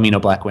the Palomino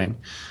Blackwing.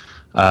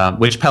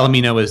 Which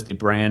Palomino is the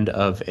brand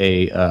of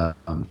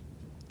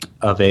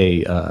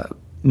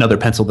another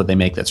pencil that they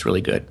make that's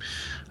really good.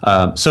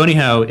 So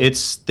anyhow,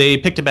 they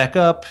picked it back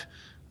up.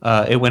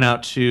 It went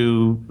out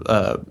to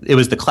it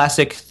was the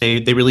classic.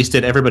 They released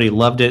it. Everybody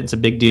loved it. It's a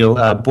big deal.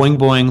 Boing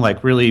Boing,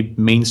 like really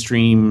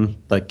mainstream,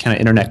 like kind of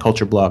internet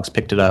culture blogs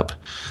picked it up.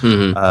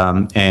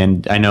 Mm-hmm.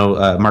 And I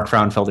know Mark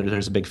Frauenfelder,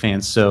 there's a big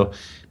fan. So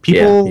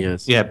people,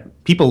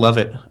 people love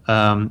it.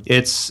 And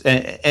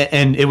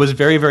it was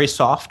very, very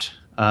soft.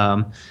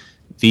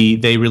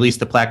 They released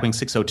the Blackwing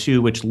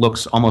 602, which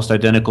looks almost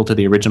identical to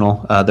the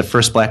original. The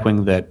first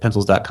Blackwing that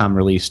Pencils.com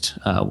released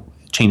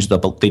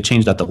they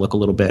changed up the look a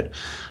little bit.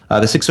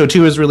 The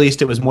 602 was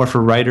released. It was more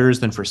for writers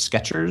than for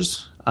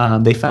sketchers,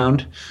 they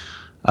found,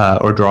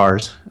 or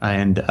drawers.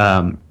 And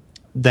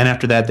then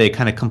after that, they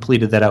kind of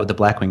completed that out with the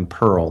Blackwing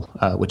Pearl,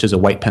 which is a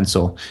white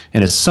pencil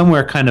and is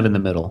somewhere kind of in the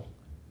middle.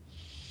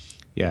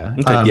 Yeah.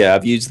 Okay.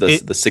 I've used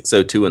the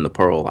 602 and the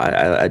Pearl.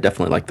 I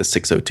definitely like the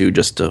 602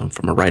 just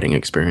from a writing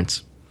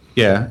experience.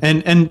 Yeah,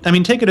 and I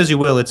mean, take it as you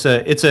will. It's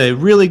a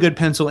really good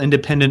pencil,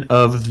 independent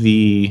of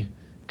the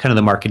kind of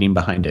the marketing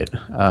behind it.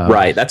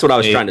 Right. That's what I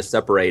was trying to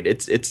separate.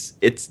 It's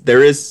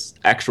there is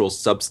actual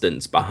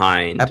substance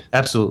behind.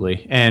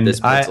 Absolutely. And this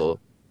pencil.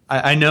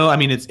 I know. I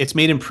mean, it's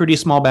made in pretty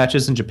small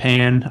batches in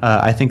Japan.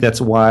 I think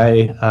that's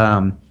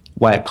why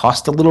it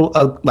costs a little,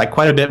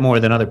 quite a bit more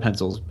than other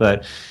pencils.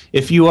 But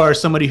if you are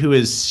somebody who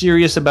is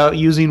serious about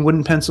using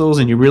wooden pencils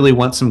and you really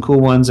want some cool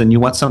ones and you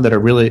want some that are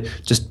really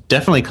just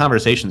definitely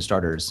conversation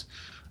starters,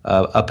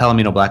 a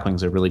Palomino Blackwing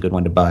is a really good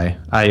one to buy.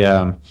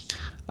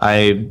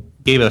 I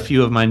gave a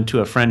few of mine to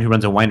a friend who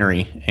runs a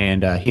winery,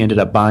 and he ended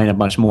up buying a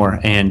bunch more,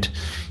 and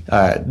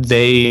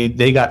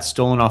they got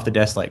stolen off the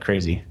desk like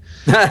crazy.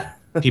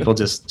 People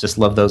just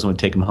love those and would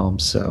take them home.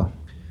 So,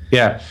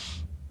 yeah.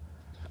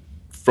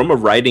 From a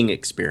writing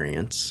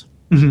experience,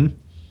 mm-hmm.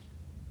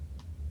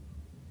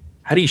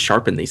 How do you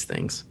sharpen these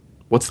things?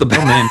 What's the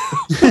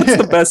what's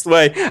the best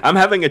way? I'm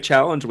having a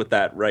challenge with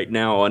that right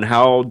now on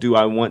how do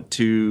I want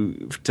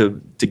to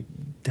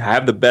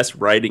have the best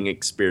writing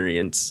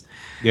experience.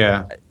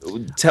 Yeah.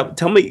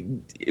 Tell me,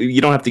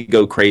 you don't have to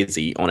go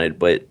crazy on it,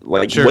 but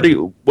like, sure.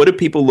 What do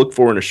people look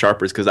for in a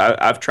sharpers? Because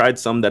I've tried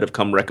some that have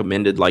come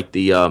recommended, like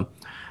the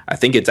I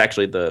think it's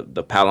actually the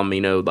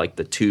Palomino, like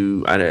the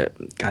two. I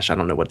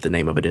don't know what the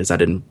name of it is. I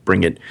didn't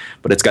bring it,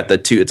 but it's got the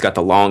two. It's got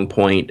the long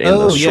point and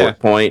the short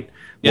point.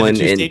 Yeah, the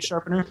two-stage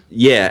sharpener.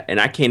 Yeah, and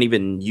I can't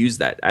even use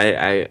that.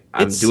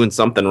 I'm doing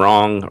something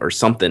wrong or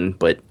something,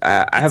 but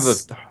I have a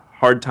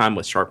hard time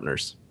with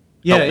sharpeners.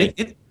 Yeah,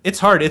 it's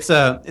hard.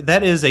 That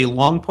is a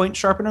long point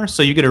sharpener,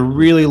 so you get a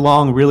really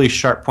long, really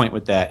sharp point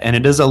with that, and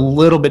it is a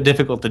little bit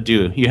difficult to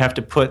do. You have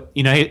to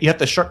you have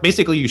to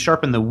basically you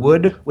sharpen the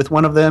wood with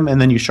one of them,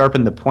 and then you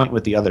sharpen the point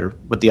with the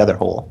other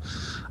hole.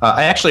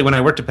 I actually, when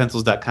I worked at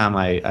Pencils.com,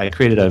 I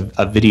created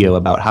a video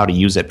about how to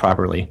use it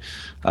properly,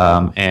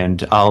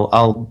 and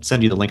I'll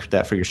send you the link for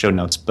that for your show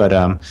notes. But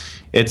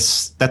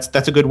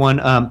that's a good one.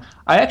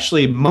 I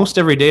actually most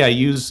every day I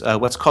use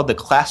what's called the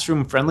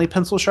classroom friendly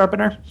pencil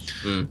sharpener.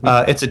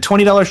 Mm-hmm. It's a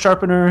 $20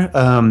 sharpener.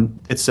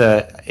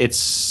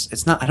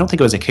 It's not. I don't think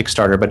it was a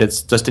Kickstarter, but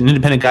it's just an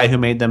independent guy who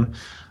made them.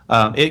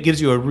 It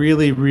gives you a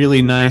really,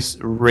 really nice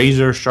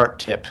razor sharp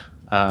tip.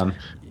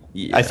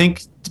 Yeah. I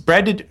think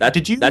Brad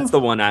did you? That's the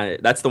one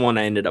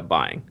I ended up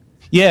buying.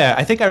 Yeah,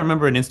 I think I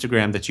remember an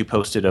Instagram that you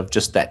posted of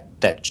just that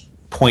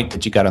point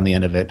that you got on the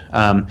end of it.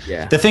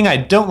 Yeah. The thing I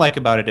don't like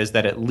about it is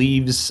that it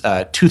leaves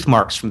tooth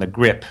marks from the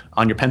grip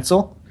on your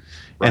pencil,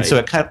 right. And so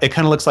it kind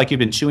of looks like you've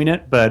been chewing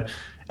it. But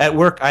at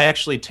work, I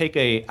actually take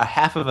a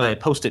half of a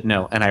Post-it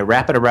note and I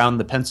wrap it around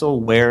the pencil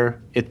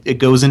where it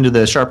goes into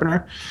the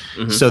sharpener.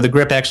 So the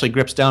grip actually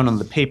grips down on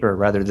the paper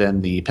rather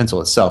than the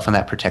pencil itself, and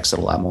that protects it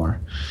a lot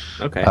more.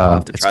 Okay, I'll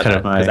have to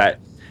try that.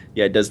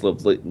 It does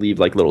leave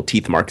like little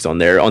teeth marks on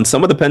there. On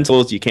some of the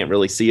pencils, you can't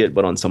really see it,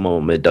 but on some of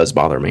them, it does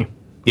bother me.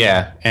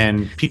 Yeah,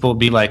 and people will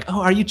be like,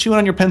 "Oh, are you chewing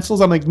on your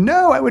pencils?" I'm like,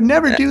 "No, I would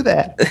never do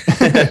that."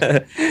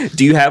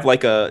 Do you have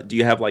like a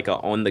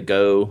on the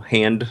go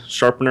hand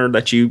sharpener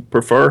that you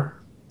prefer?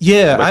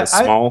 Yeah, like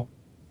small.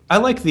 I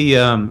like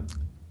the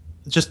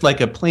just like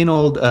a plain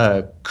old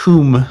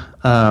Coom.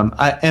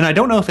 I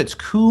don't know if it's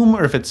Coom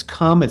or if it's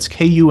Cum. It's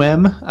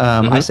Cum.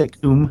 I say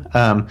Coom.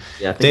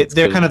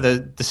 They're kind of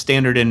the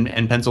standard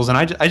in pencils, and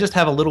I just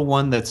have a little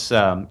one that's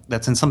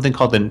in something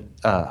called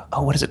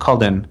what is it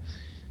called an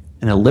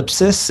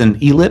ellipsis, an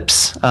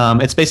ellipse.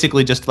 It's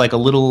basically just like a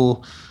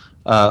little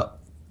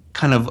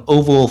kind of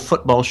oval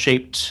football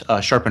shaped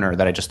sharpener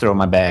that I just throw in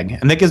my bag,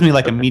 and that gives me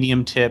like a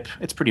medium tip.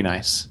 It's pretty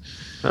nice.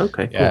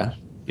 Okay. Yeah.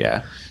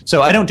 Yeah.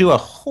 So I don't do a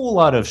whole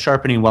lot of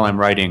sharpening while I'm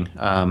writing,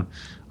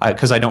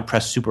 because I don't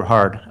press super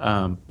hard.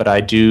 But I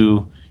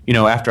do,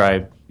 after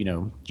I,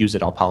 use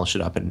it, I'll polish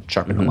it up and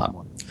sharpen it a lot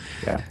more.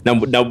 Yeah.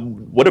 Now,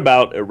 what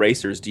about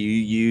erasers? Do you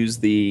use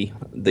the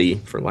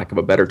for lack of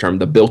a better term,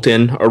 the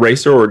built-in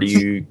eraser, or do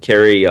you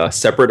carry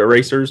separate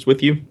erasers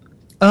with you?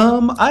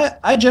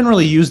 I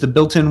generally use the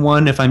built-in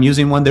one if I'm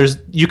using one.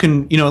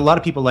 A lot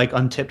of people like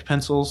untipped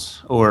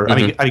pencils, or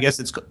I guess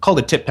it's called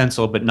a tip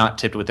pencil, but not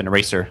tipped with an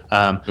eraser.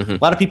 A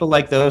lot of people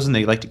like those, and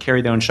they like to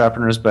carry their own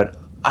sharpeners, but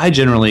I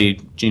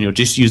generally,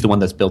 just use the one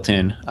that's built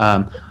in.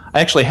 I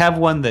actually have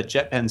one that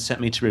JetPen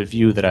sent me to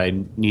review that I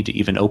need to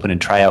even open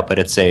and try out, but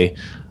it's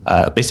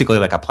basically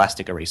like a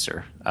plastic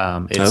eraser.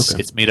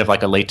 It's made of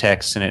like a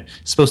latex, and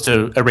it's supposed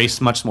to erase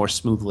much more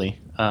smoothly.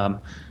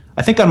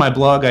 I think on my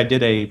blog I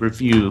did a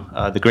review,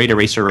 The Great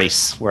Eraser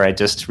Race, where I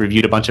just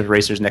reviewed a bunch of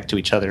erasers next to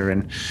each other,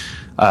 and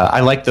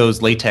I like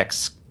those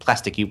latex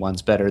plasticky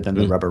ones better than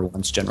the rubber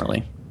ones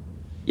generally.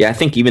 Yeah, I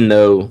think even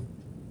though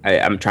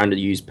I'm trying to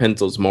use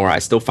pencils more, I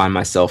still find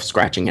myself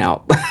scratching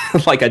out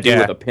like I do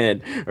with a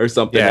pen or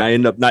something. Yeah. I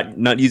end up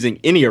not using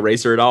any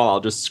eraser at all. I'll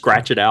just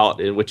scratch it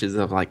out, which is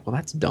like, well,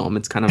 that's dumb.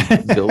 It's kind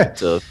of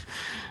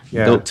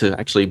built to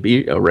actually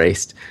be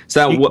erased.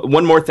 So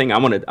one more thing I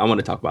want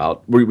to talk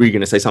about. Were you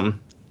going to say something?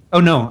 Oh,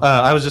 no.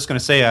 I was just going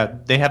to say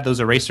they have those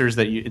erasers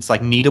that it's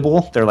like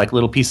kneadable. They're like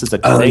little pieces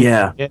of clay.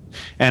 Oh, yeah.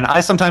 And I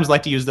sometimes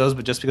like to use those,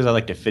 but just because I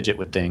like to fidget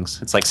with things.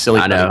 It's like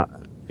silly. I know.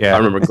 Yeah. I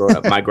remember growing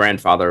up. My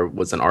grandfather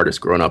was an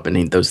artist growing up,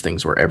 and those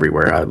things were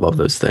everywhere. I love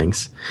those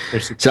things.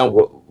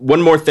 So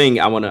one more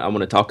thing I want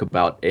to talk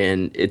about,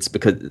 and it's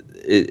because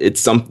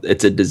it's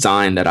a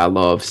design that I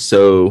love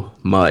so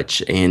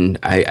much, and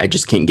I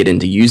just can't get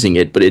into using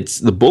it. But it's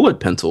the bullet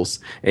pencils,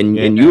 and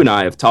you and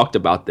I have talked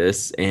about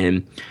this,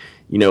 and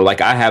like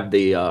I have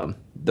the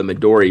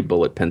Midori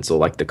bullet pencil,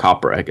 like the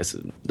copper, I guess,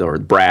 or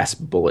brass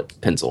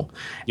bullet pencil,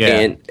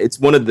 and it's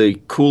one of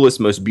the coolest,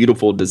 most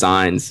beautiful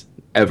designs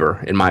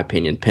ever, in my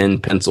opinion, pen,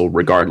 pencil,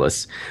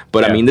 regardless.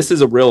 But I mean, this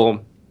is a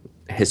real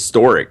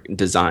historic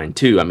design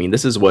too. I mean,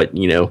 this is what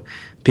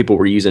people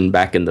were using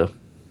back in the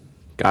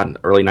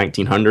early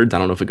 1900s. I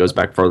don't know if it goes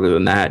back further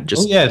than that.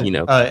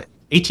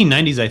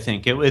 1890s, I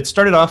think. It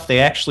started off. They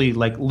actually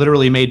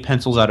literally made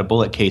pencils out of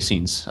bullet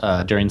casings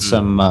during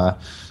some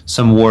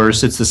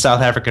wars. It's the South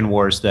African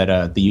Wars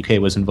that the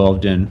UK was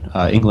involved in,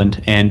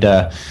 England, and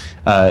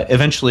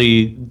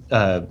eventually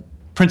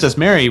Princess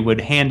Mary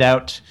would hand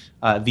out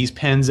these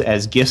pens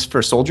as gifts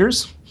for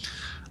soldiers,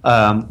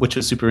 which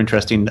was super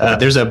interesting.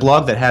 There's a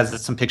blog that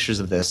has some pictures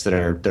of this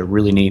they're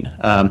really neat.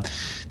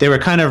 They were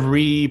kind of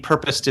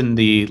repurposed in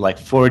the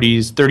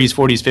 30s,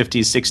 40s,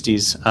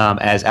 50s, 60s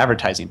as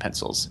advertising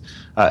pencils.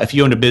 If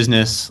you owned a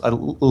business, a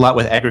lot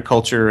with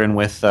agriculture and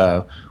with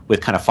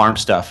kind of farm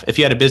stuff, if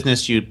you had a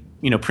business, you'd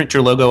print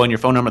your logo and your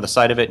phone number on the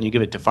side of it, and you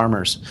give it to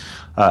farmers,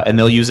 and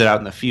they'll use it out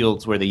in the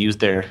fields where they use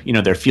their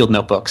field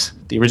notebooks,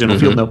 the original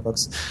field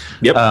notebooks.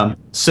 Yep.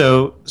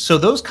 So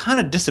those kind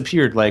of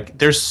disappeared.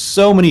 There's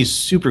so many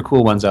super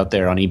cool ones out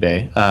there on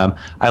eBay.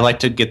 I like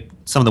to get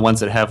some of the ones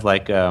that have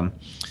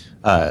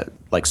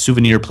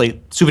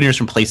souvenirs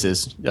from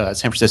places, San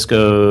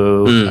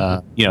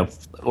Francisco,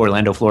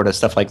 Orlando, Florida,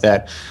 stuff like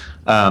that.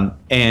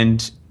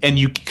 And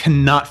you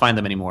cannot find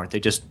them anymore. They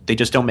just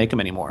don't make them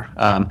anymore.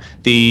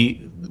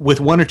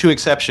 With one or two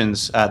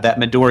exceptions, that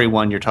Midori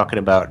one you're talking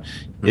about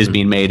is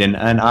being made, and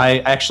I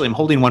actually am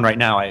holding one right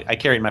now. I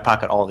carry it in my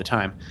pocket all the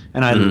time,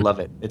 and I love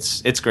it.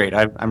 It's great.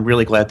 I'm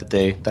really glad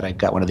that I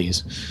got one of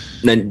these.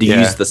 And then do you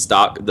use the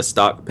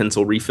stock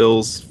pencil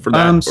refills for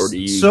that, or do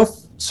you?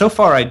 So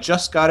far, I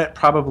just got it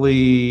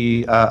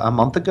probably a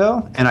month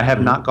ago, and I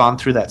have not gone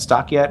through that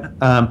stock yet.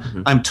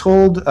 I'm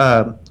told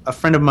a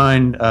friend of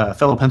mine, a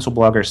fellow pencil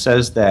blogger,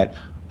 says that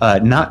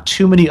not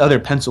too many other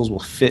pencils will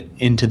fit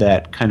into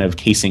that kind of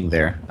casing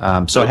there.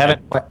 So I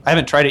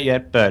haven't tried it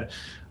yet, but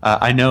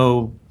I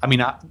know. I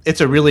mean,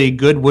 it's a really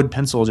good wood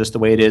pencil, just the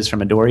way it is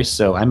from Midori.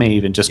 So I may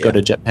even just go to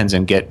JetPens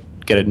and get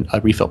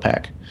a refill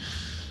pack.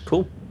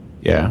 Cool.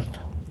 Yeah.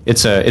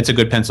 It's a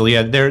good pencil.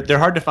 Yeah, they're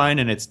hard to find,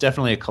 and it's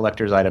definitely a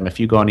collector's item. If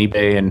you go on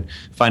eBay and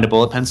find a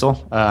bullet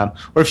pencil,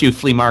 or if you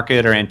flea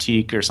market or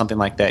antique or something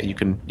like that, you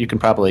can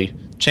probably,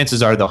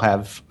 chances are they'll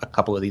have a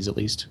couple of these at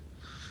least.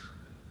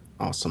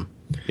 Awesome.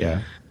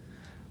 Yeah.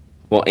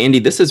 Well, Andy,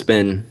 this has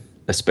been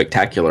a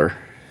spectacular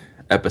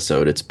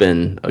episode. It's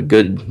been a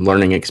good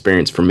learning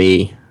experience for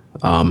me,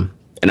 and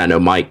I know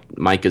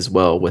Mike as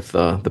well with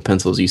the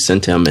pencils you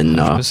sent him. And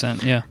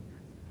 100%,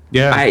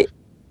 Yeah.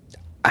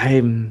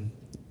 I'm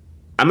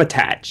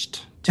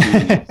attached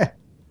to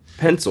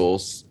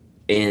pencils,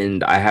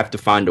 and I have to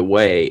find a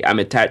way. I'm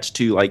attached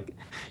to, like,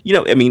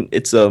 I mean,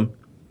 it's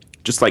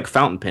just like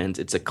fountain pens.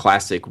 It's a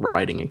classic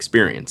writing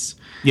experience.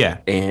 Yeah.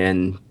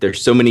 And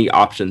there's so many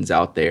options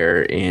out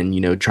there, and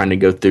trying to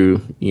go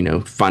through,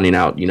 finding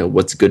out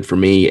what's good for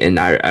me. And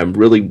I'm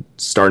really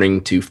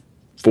starting to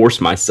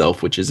force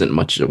myself, which isn't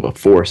much of a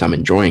force. I'm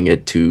enjoying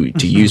it to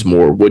use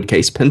more wood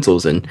case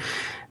pencils, and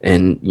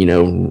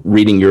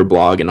reading your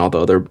blog and all the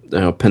other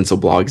pencil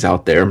blogs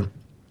out there.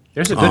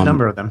 There's a good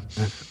number of them.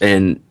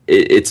 And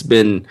it's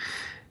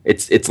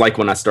like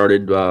when I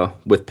started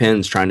with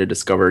pens, trying to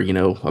discover,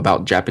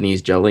 about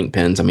Japanese gel ink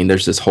pens. I mean,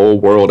 there's this whole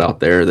world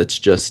out there that's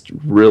just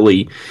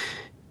really,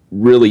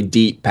 really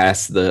deep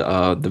past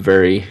the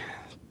very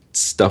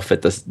stuff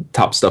at the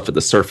top stuff at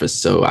the surface.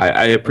 So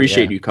I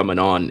appreciate you coming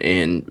on,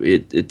 and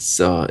it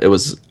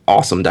was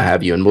awesome to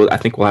have you. And I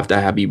think we'll have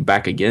to have you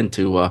back again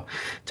to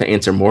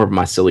answer more of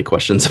my silly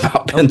questions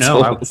about pencils.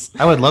 No,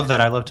 I would love that.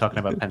 I love talking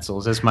about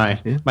pencils, as my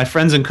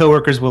friends and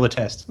coworkers will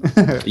attest.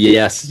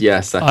 Yes.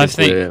 I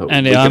think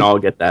Andy, we can all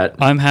get that.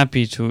 I'm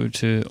happy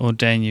to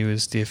ordain you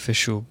as the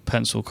official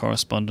pencil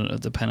correspondent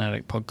of the Pen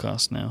Addict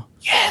podcast now.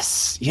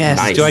 Yes.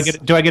 Nice. Do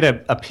I get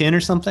a pin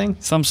or something?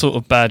 Some sort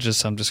of badge of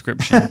some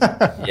description.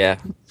 Yeah,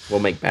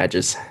 we'll make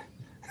badges.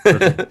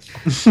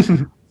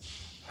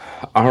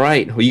 All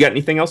right. Well, you got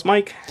anything else,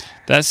 Mike?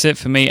 That's it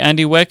for me.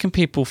 Andy, where can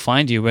people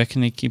find you? Where can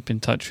they keep in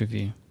touch with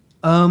you?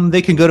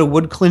 They can go to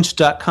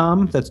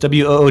woodclinched.com. That's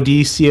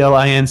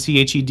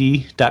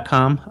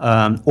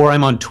woodclinched.com. Or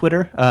I'm on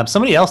Twitter.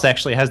 Somebody else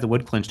actually has the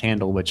Woodclinched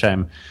handle, which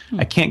I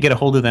can't get a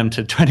hold of them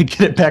to try to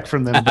get it back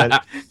from them.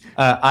 But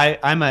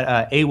I'm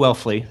at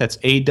Awelfle. That's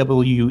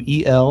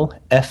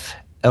AWELFLE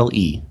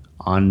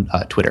on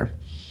Twitter.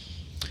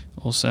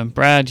 Awesome.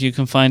 Brad, you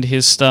can find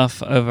his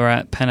stuff over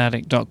at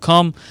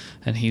penaddict.com,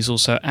 and he's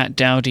also at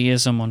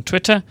Dowdyism on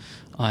Twitter.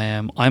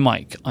 I'm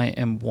Mike,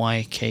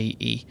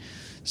 IMYKE.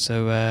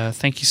 So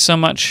thank you so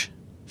much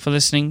for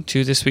listening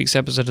to this week's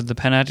episode of The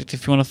Pen Addict.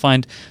 If you want to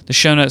find the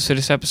show notes for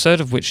this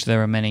episode, of which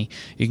there are many,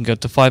 you can go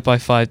to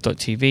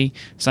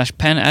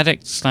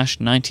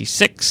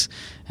 5by5.tv/penaddict/96.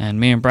 And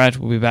me and Brad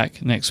will be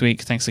back next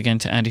week. Thanks again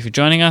to Andy for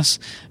joining us.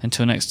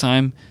 Until next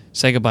time,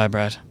 say goodbye,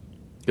 Brad.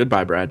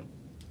 Goodbye, Brad.